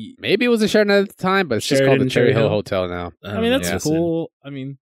 Maybe it was a Sheridan at the time, but it's just called the Cherry Hill Hotel now. I mean, that's cool. I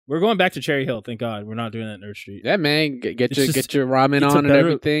mean, we're going back to Cherry Hill. Thank God. We're not doing that in Nerd Street. Yeah, man. Get your ramen on and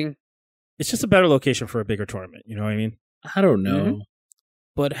everything. It's just a better location for a bigger tournament. You know what I mean? I don't know. Mm-hmm.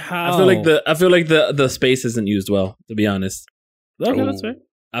 But how? I feel like the space isn't used well, to be honest. Okay, that's fair.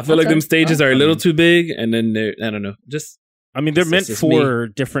 I feel like them stages are a little too big, and then I don't know. They're meant for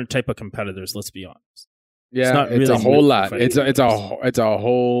different type of competitors. Let's be honest. Yeah, it's a whole lot. It's a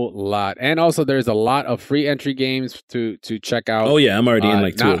whole lot, and also there's a lot of free entry games to check out. Oh yeah, I'm already in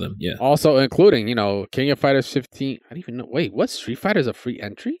like 2 of them. Yeah, also including King of Fighters 15. I don't even know. Wait, what Street Fighter is a free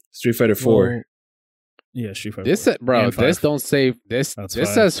entry? Street Fighter 4. Well, yeah, Street Fighter. This 4. This don't say this. That's this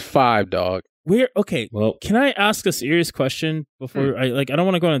 5. Says 5, dog. Well, can I ask a serious question before I don't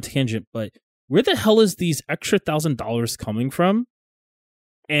want to go on a tangent, but where the hell is these extra $1,000 coming from?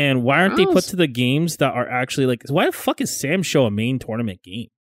 And why aren't they put to the games that are actually why the fuck is Sam Show a main tournament game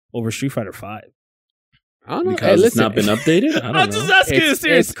over Street Fighter 5? I don't know. Because it's not been updated? I'm just asking a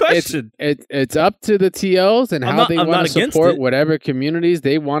serious question. It's up to the TOs and how they want to support whatever communities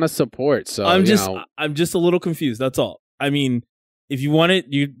they want to support. So I'm just a little confused. That's all. I mean, if you want it,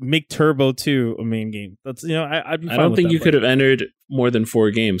 you make Turbo 2 a main game. That's I'd be fine. I don't think you could have entered more than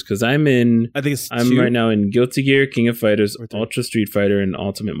 4 games because I'm right now in Guilty Gear, King of Fighters, Ultra Street Fighter, and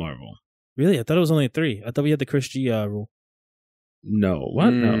Ultimate Marvel. Really? I thought it was only 3. I thought we had the Chris G rule. No, what?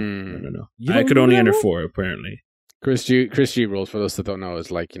 No. I could only enter 4 apparently. Chris G rules, for those that don't know, is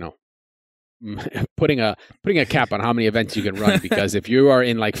putting a cap on how many events you can run, because if you are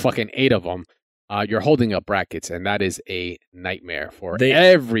in fucking 8 of them, you're holding up brackets, and that is a nightmare for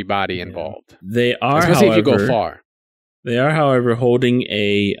everybody involved. They are, especially if you go far. They are, however, holding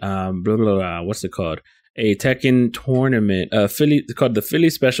a what's it called? A Tekken tournament. It's called the Philly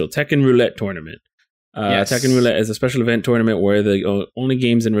Special Tekken Roulette Tournament. Yes. Tekken Roulette is a special event tournament where the only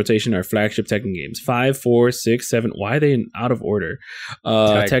games in rotation are flagship Tekken games. 5, 4, 6, 7. Why are they out of order?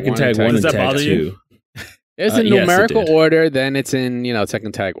 Tekken Tag 1 and Tag 2. It's in numerical order, then it's in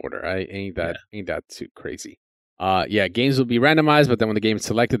Tekken Tag order. Ain't that too crazy? Games will be randomized, but then when the game is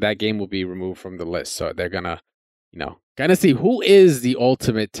selected, that game will be removed from the list. So they're gonna kind of see who is the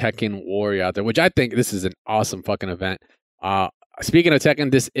ultimate Tekken warrior out there, which I think this is an awesome fucking event. Speaking of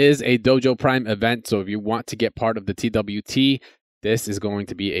Tekken, this is a Dojo Prime event, so if you want to get part of the TWT, this is going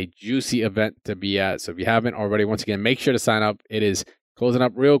to be a juicy event to be at. So if you haven't already, once again, make sure to sign up. It is closing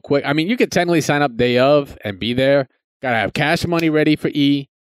up real quick. I mean, you could technically sign up day of and be there. Gotta have cash money ready for E,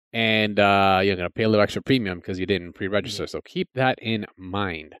 and you're gonna pay a little extra premium because you didn't pre-register. So keep that in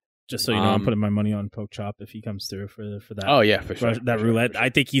mind. Just so you know, I'm putting my money on Poke Chop if he comes through for that. Oh yeah, for sure. That roulette, I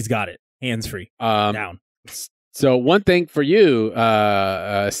think he's got it. Hands free. Down. So one thing for you,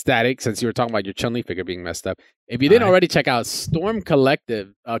 Static, since you were talking about your Chun-Li figure being messed up, if you didn't already check out Storm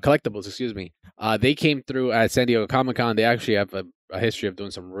Collectibles, they came through at San Diego Comic-Con. They actually have a history of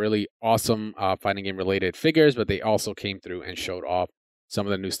doing some really awesome fighting game related figures, but they also came through and showed off some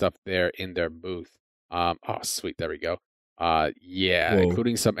of the new stuff there in their booth. Sweet, there we go.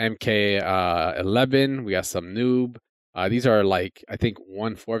 Including some MK11. We got some Noob. These are I think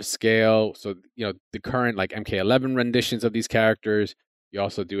 1/4 scale. So, the current MK11 renditions of these characters. You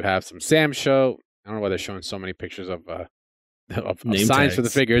also do have some Sam Show. I don't know why they're showing so many pictures of signs tags for the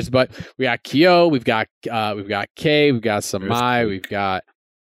figures, but we got Kyo, we've got K, we've got some Mai, we've got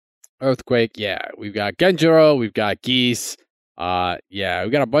Earthquake, yeah. We've got Genjiro, we've got Geese. Yeah, we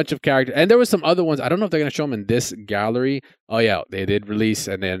got a bunch of characters. And there were some other ones. I don't know if they're going to show them in this gallery. Oh, yeah, they did release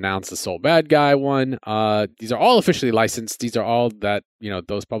and they announced the Soul Bad Guy one. These are all officially licensed. These are all that,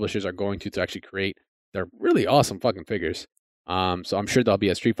 those publishers are going to actually create. They're really awesome fucking figures. So I'm sure there'll be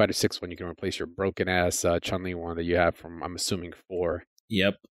a Street Fighter 6 one. You can replace your broken-ass Chun-Li one that you have from, I'm assuming, 4.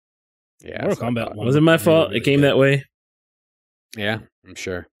 Yep. Yeah. Mortal Kombat one. Wasn't my fault. It came that way. Yeah, I'm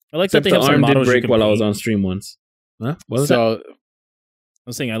sure. I like Except that they have the some arm did models break you can while I was paint. on stream once. Huh? What was that? So, I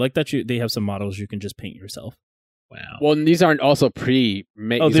was saying, I like that they have some models you can just paint yourself. Wow. well, these aren't also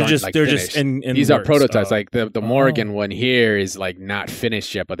pre-made. Oh, these they're aren't, just in these are works. prototypes. Oh. Like the Morrigan one here is like not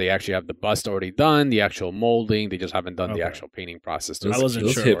finished yet, but they actually have the bust already done, the actual molding. They just haven't done the Okay. actual painting process. I wasn't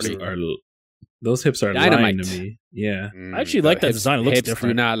those sure hips already. are those hips are Dynamite. lying to me. Yeah. I actually like that hips, design. It looks hips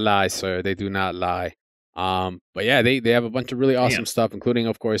different. do not lie, sir. They do not lie. But yeah, they have a bunch of really awesome stuff, including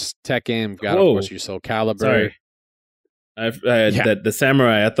of course Tekken. We've got of course your Soul Calibur. Sorry. The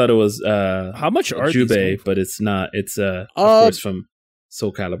samurai. I thought it was How much are these? Jubei, but it's not. It's of course from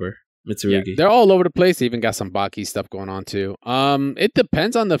Soul Calibur. Mitsurugi. Yeah, they're all over the place. They even got some Baki stuff going on too. It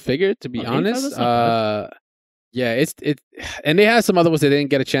depends on the figure, to be honest. Yeah, it's and they have some other ones they didn't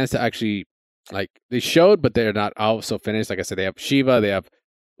get a chance to actually they showed, but they're not also finished. Like I said, they have Shiva, they have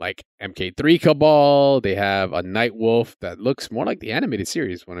like MK3 Cabal, they have a Night Wolf that looks more like the animated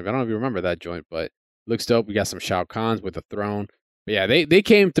series one. I don't know if you remember that joint, but looks dope. We got some Shao Kahns with a throne. But yeah, they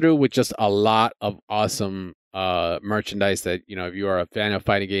came through with just a lot of awesome merchandise that, if you are a fan of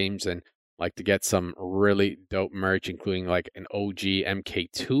fighting games and like to get some really dope merch, including like an OG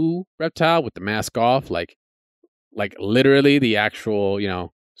MK2 reptile with the mask off, like literally the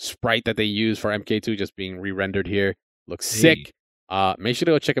actual, sprite that they use for MK2 just being re-rendered here. Looks sick. Make sure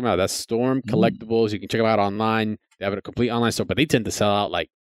to go check them out. That's Storm Collectibles. You can check them out online. They have a complete online store, but they tend to sell out like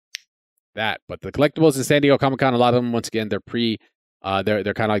that. But the collectibles in San Diego Comic-Con, a lot of them, once again, they're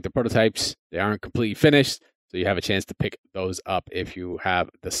they're kind of like the prototypes. They aren't completely finished, so you have a chance to pick those up if you have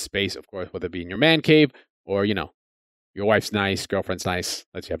the space, of course, whether it be in your man cave or, your wife's nice, girlfriend's nice,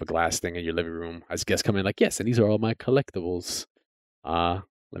 lets you have a glass thing in your living room. As guests come in, like, yes, and these are all my collectibles.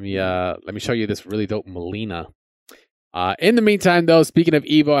 Let me show you this really dope Melina. In the meantime, though, speaking of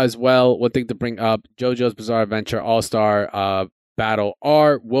Evo as well, one thing to bring up: JoJo's Bizarre Adventure All-Star Battle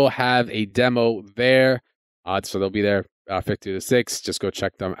R will have a demo there, so they'll be there 5th to the 6th. Just go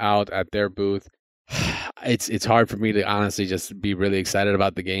check them out at their booth. It's hard for me to honestly just be really excited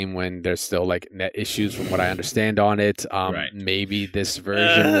about the game when there's still like net issues from what I understand on it. Right. Maybe this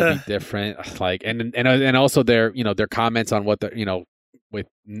version will be different. Like and also their comments on what the with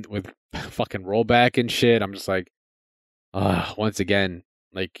fucking rollback and shit. I'm just like, once again,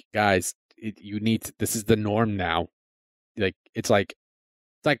 like guys, this is the norm now. Like it's like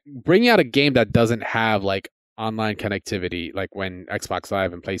bringing out a game that doesn't have like online connectivity, like when Xbox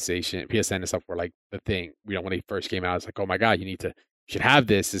Live and PlayStation, PSN and stuff were like the thing. When they first came out, it's like, oh my god, you should have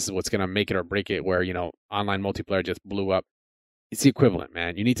this. This is what's gonna make it or break it. Where online multiplayer just blew up. It's the equivalent,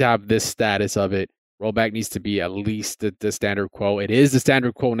 man. You need to have this status of it. Rollback needs to be at least the standard quo. It is the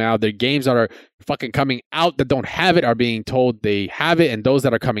standard quo now. The games that are fucking coming out that don't have it are being told they have it, and those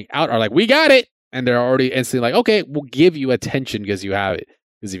that are coming out are like, we got it, and they're already instantly like, okay, we'll give you attention because you have it.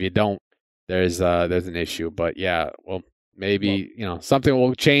 Because if you don't, there's an issue. But yeah, well, maybe something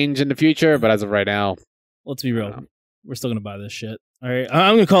will change in the future. But as of right now, let's be real, we're still gonna buy this shit. All right,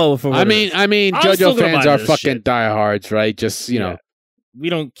 I'm gonna call it for. I mean, JoJo fans are fucking shit. diehards, right? Just we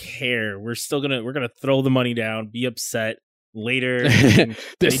don't care. We're gonna throw the money down, be upset later.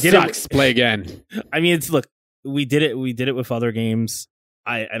 This sucks. Play again. I mean, we did it with other games.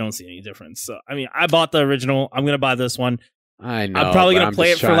 I don't see any difference. So I mean, I bought the original. I'm gonna buy this one. I know. I'm probably gonna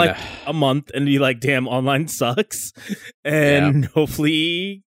play it for like a month and be like, damn, online sucks. And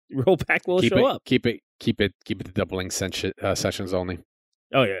hopefully rollback will show up. Keep it the doubling sessions only.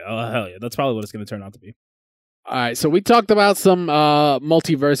 Oh yeah, hell yeah. That's probably what it's gonna turn out to be. All right, so we talked about some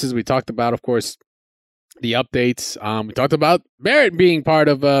multiverses. We talked about, of course, the updates. We talked about Barrett being part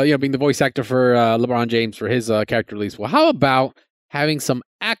of, being the voice actor for LeBron James for his character release. Well, how about having some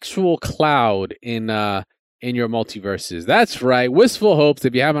actual Cloud in your multiverses? That's right, Wistful Hopes.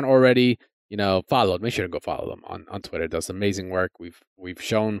 If you haven't already, followed, make sure to go follow them on Twitter. It does amazing work. We've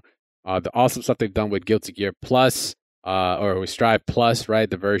shown the awesome stuff they've done with Guilty Gear Plus, or with Strive Plus, right?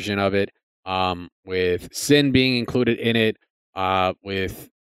 The version of it. With Sin being included in it, with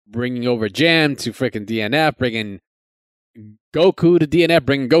bringing over Jam to freaking DNF, bringing Goku to DNF,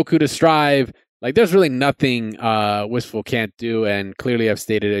 bringing Goku to Strive. Like, there's really nothing Wistful can't do, and clearly I've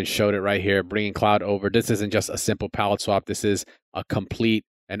stated it and showed it right here. Bringing Cloud over. This isn't just a simple palette swap. This is a complete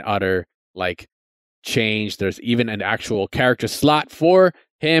and utter like change. There's even an actual character slot for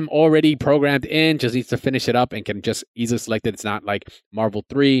him already programmed in, just needs to finish it up and can just easily select it. It's not like Marvel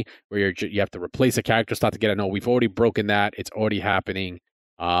 3 where you have to replace a character slot to get it. No, we've already broken that. It's already happening.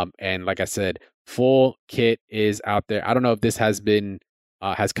 And like I said, full kit is out there. I don't know if this has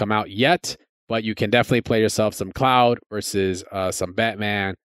come out yet, but you can definitely play yourself some Cloud versus some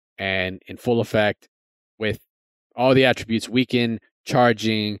Batman, and in full effect with all the attributes, weaken,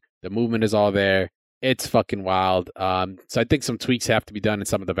 charging, the movement is all there. It's fucking wild. So I think some tweaks have to be done in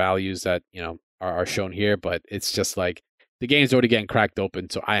some of the values that, are shown here, but it's just like the game's already getting cracked open.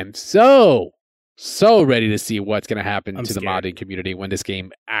 So I am so ready to see what's going to happen to the modding community when this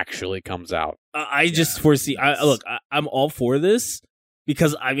game actually comes out. I just foresee, I'm all for this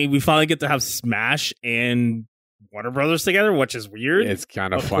because, we finally get to have Smash and Warner Brothers together, which is weird. It's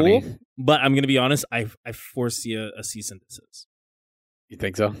kind of funny. Cool. But I'm going to be honest, I foresee a cease and desist. You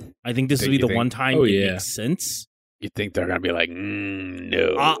think so? I think this will be the one time it makes sense. You think they're going to be like,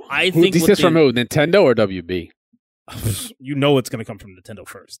 no. I think this is from who? Nintendo or WB? You know it's going to come from Nintendo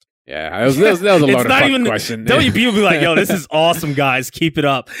first. Yeah, that was a loaded fucking question. WB will be like, yo, this is awesome, guys. Keep it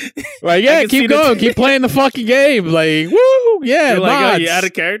up. Like, yeah, keep going. Keep playing the fucking game. Like, woo, yeah, like, oh, you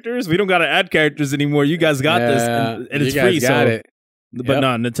added characters? We don't got to add characters anymore. You guys got this, and it's free. Got it. But no,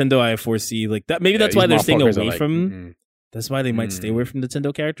 Nintendo, I foresee like that. Maybe that's why they're staying away from. That's why they might stay away from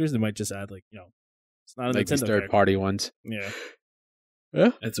Nintendo characters. They might just add it's not a like Nintendo these third-party ones. Yeah,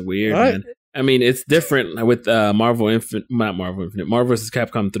 that's weird, man. It's different with Marvel vs.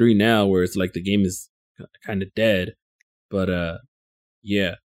 Capcom 3 now, where it's like the game is kind of dead. But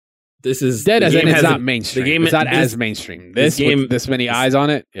this is dead as in it's not mainstream. It's not as mainstream. This game, with this many eyes on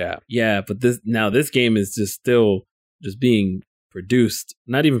it, yeah. But this game is just being produced,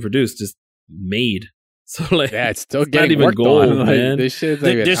 not even produced, just made. So it's still getting worked on. Like, man. This shit's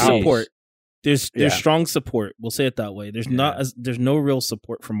there's support. There's strong support. We'll say it that way. There's there's no real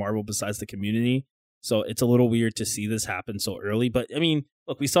support from Marvel besides the community. So it's a little weird to see this happen so early. But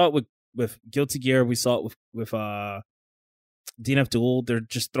look, we saw it with Guilty Gear. We saw it with DNF Duel. They're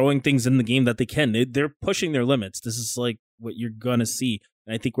just throwing things in the game that they can. They're pushing their limits. This is like what you're gonna see.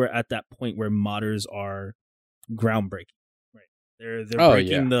 And I think we're at that point where modders are groundbreaking. Right? They're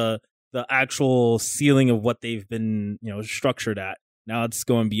breaking the actual ceiling of what they've been, structured at. Now it's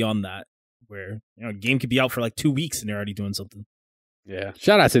going beyond that, where a game could be out for like 2 weeks and they're already doing something. Yeah.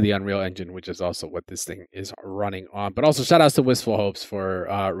 Shout out to the Unreal Engine, which is also what this thing is running on. But also shout out to Wistful Hopes for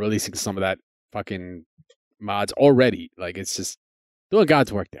releasing some of that fucking mods already. Like, it's just doing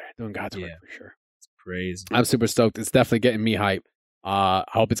God's work there. Doing God's work for sure. It's crazy. I'm super stoked. It's definitely getting me hyped. I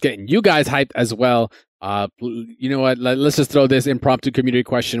hope it's getting you guys hyped as well. You know what? Let's just throw this impromptu community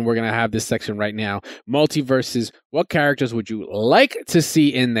question. We're going to have this section right now. Multiversus. What characters would you like to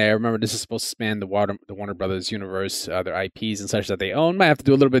see in there? Remember, this is supposed to span the Warner Brothers universe, their IPs and such that they own. Might have to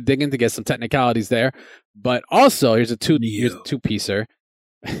do a little bit of digging to get some technicalities there. But also, here's a two-piecer.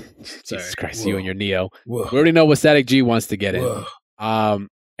 Jesus Christ, you and your Neo. Whoa. We already know what Static G wants to get in. And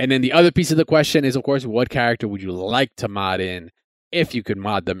then the other piece of the question is, of course, what character would you like to mod in if you could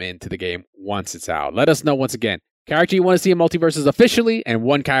mod them into the game once it's out? Let us know once again. Character you want to see in Multiversus officially, and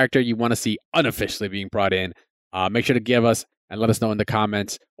one character you want to see unofficially being brought in. Make sure to give us and let us know in the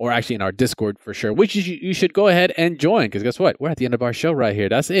comments, or actually in our Discord for sure, which you should go ahead and join, because guess what? We're at the end of our show right here.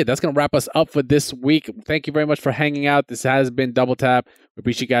 That's it. That's going to wrap us up for this week. Thank you very much for hanging out. This has been Double Tap. We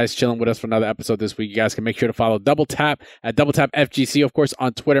appreciate you guys chilling with us for another episode this week. You guys can make sure to follow Double Tap at Double Tap FGC, of course,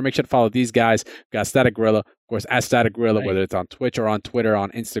 on Twitter. Make sure to follow these guys. We've got StaticGorilla, of course, at StaticGorilla, right, whether it's on Twitch or on Twitter,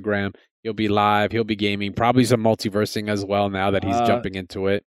 on Instagram. He'll be live. He'll be gaming. Probably some multiversing as well now that he's jumping into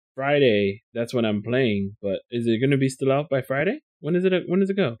it. Friday, that's when I'm playing, but is it going to be still out by Friday? When does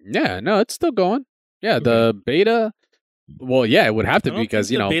it go? Yeah, no, it's still going. Yeah, okay. The beta. Well, yeah, it would have to be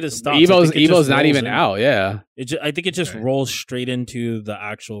because Evo's not even out. Yeah, I think it just rolls straight into the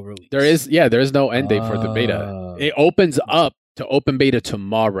actual release. There is no end date for the beta. It opens up to open beta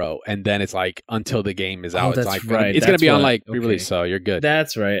tomorrow, and then it's like until the game is out. It's like right. It's going to be on like pre-release, so you're good.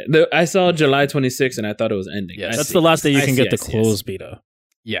 That's right. I saw July 26th, and I thought it was ending. Yes. That's the last day you can get the closed beta.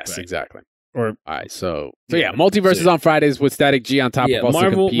 Yes, right. Exactly. All right, so yeah, Multiversus on Fridays with Static G on top of also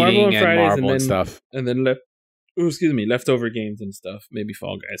competing and Marvel and stuff. And then leftover games and stuff. Maybe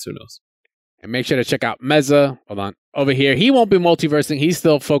Fall Guys, who knows. And make sure to check out Mezza. Hold on. Over here, he won't be multiversing. He's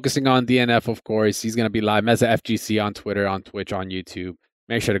still focusing on DNF, of course. He's going to be live. Mezza FGC on Twitter, on Twitch, on YouTube.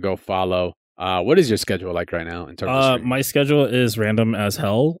 Make sure to go follow. What is your schedule like right now in terms of streaming? My schedule is random as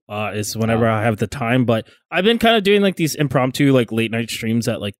hell. It's whenever I have the time, but I've been kind of doing like these impromptu like late night streams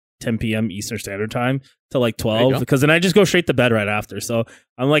at like 10 p.m. Eastern Standard Time to like 12, because then I just go straight to bed right after. So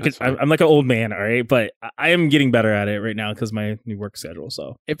I'm like I'm like an old man, all right. But I am getting better at it right now because my new work schedule.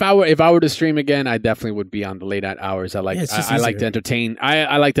 So if I were to stream again, I definitely would be on the late night hours. I like to entertain.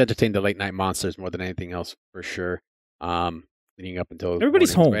 I like to entertain the late night monsters more than anything else, for sure. Leading up until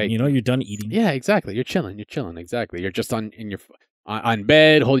everybody's home, you know, you're done eating. Yeah, exactly. You're chilling. Exactly. You're just on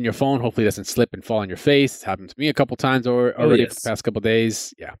bed, holding your phone. Hopefully, it doesn't slip and fall on your face. It's happened to me a couple times already for the past couple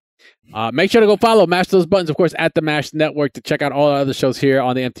days. Yeah. Make sure to go follow Mash Those Buttons, of course, at the Mash Network, to check out all our other shows here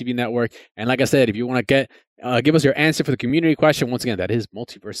on the MTV Network. And like I said, if you want to give us your answer for the community question, once again, that is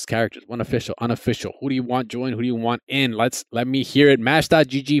Multiversus characters, one official, unofficial. Who do you want join? Who do you want in? Let me hear it.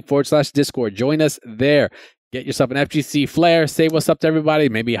 Mash.gg/Discord. Join us there. Get yourself an FGC flare. Say what's up to everybody.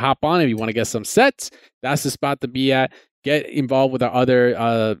 Maybe hop on if you want to get some sets. That's the spot to be at. Get involved with our other,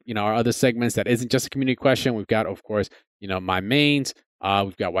 our other segments. That isn't just a community question. We've got, of course, my mains.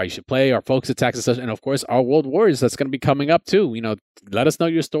 We've got Why You Should Play, our Folks Attacks and such, and of course our World Wars that's going to be coming up too. Let us know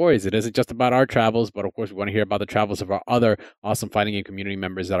your stories. It isn't just about our travels, but of course we want to hear about the travels of our other awesome fighting game community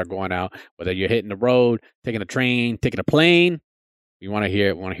members that are going out. Whether you're hitting the road, taking a train, taking a plane, we want to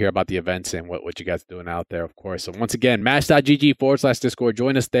hear about the events and what you guys are doing out there, of course. So once again, mash.gg/Discord.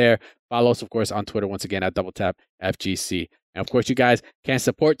 Join us there. Follow us, of course, on Twitter once again at DoubleTapFGC. And of course, you guys can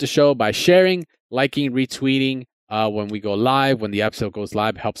support the show by sharing, liking, retweeting. When we go live, when the episode goes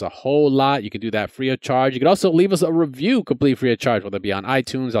live, it helps a whole lot. You can do that free of charge. You can also leave us a review complete free of charge, whether it be on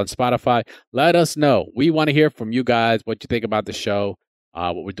iTunes, on Spotify. Let us know. We want to hear from you guys what you think about the show,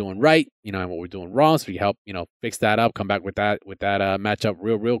 what we're doing right, and what we're doing wrong, so we help, fix that up, come back with that matchup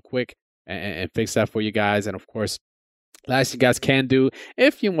real quick and fix that for you guys. And of course, last you guys can do,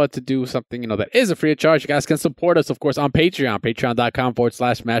 if you want to do something, that is a free of charge, you guys can support us, of course, on Patreon,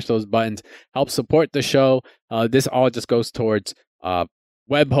 patreon.com/mash those buttons. Help support the show. This all just goes towards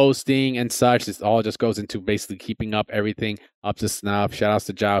web hosting and such. This all just goes into basically keeping up everything up to snuff. Shout outs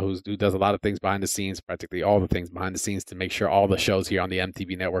to Ja, who does a lot of things behind the scenes, practically all the things behind the scenes, to make sure all the shows here on the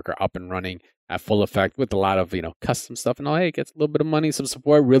MTV Network are up and running at full effect, with a lot of, custom stuff and all. Hey, it gets a little bit of money, some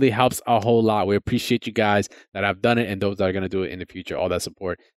support, really helps a whole lot. We appreciate you guys that have done it and those that are going to do it in the future. All that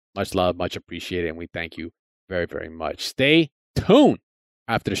support, much love, much appreciated, and we thank you very, very much. Stay tuned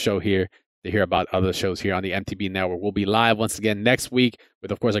after the show here to hear about other shows here on the MTV Network. We'll be live once again next week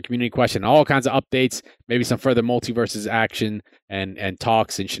with, of course, our community question, all kinds of updates, maybe some further Multiversus action and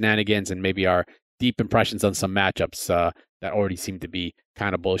talks and shenanigans, and maybe our deep impressions on some matchups that already seem to be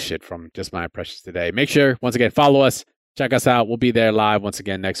kind of bullshit from just my impressions today. Make sure, once again, follow us. Check us out. We'll be there live once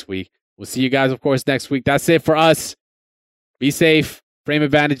again next week. We'll see you guys, of course, next week. That's it for us. Be safe. Frame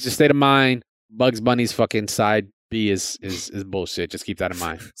advantage, the state of mind. Bugs Bunny's fucking side B is bullshit. Just keep that in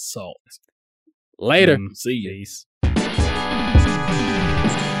mind. Salt. Later. See you.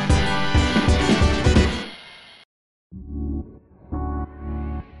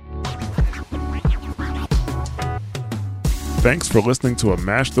 Thanks for listening to a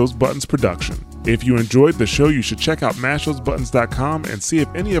Mash Those Buttons production. If you enjoyed the show, you should check out mashthosebuttons.com and see if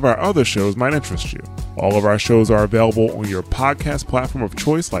any of our other shows might interest you. All of our shows are available on your podcast platform of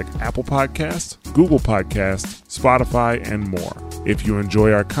choice, like Apple Podcasts, Google Podcasts, Spotify, and more. If you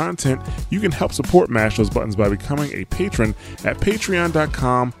enjoy our content, you can help support Mash Those Buttons by becoming a patron at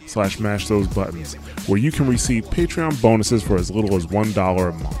patreon.com/mashthosebuttons, where you can receive Patreon bonuses for as little as $1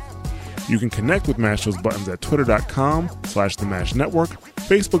 a month. You can connect with Mash Those Buttons at twitter.com/The Mash Network,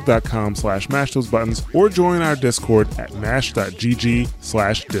 facebook.com/mashthosebuttons, or join our Discord at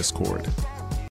mash.gg/Discord.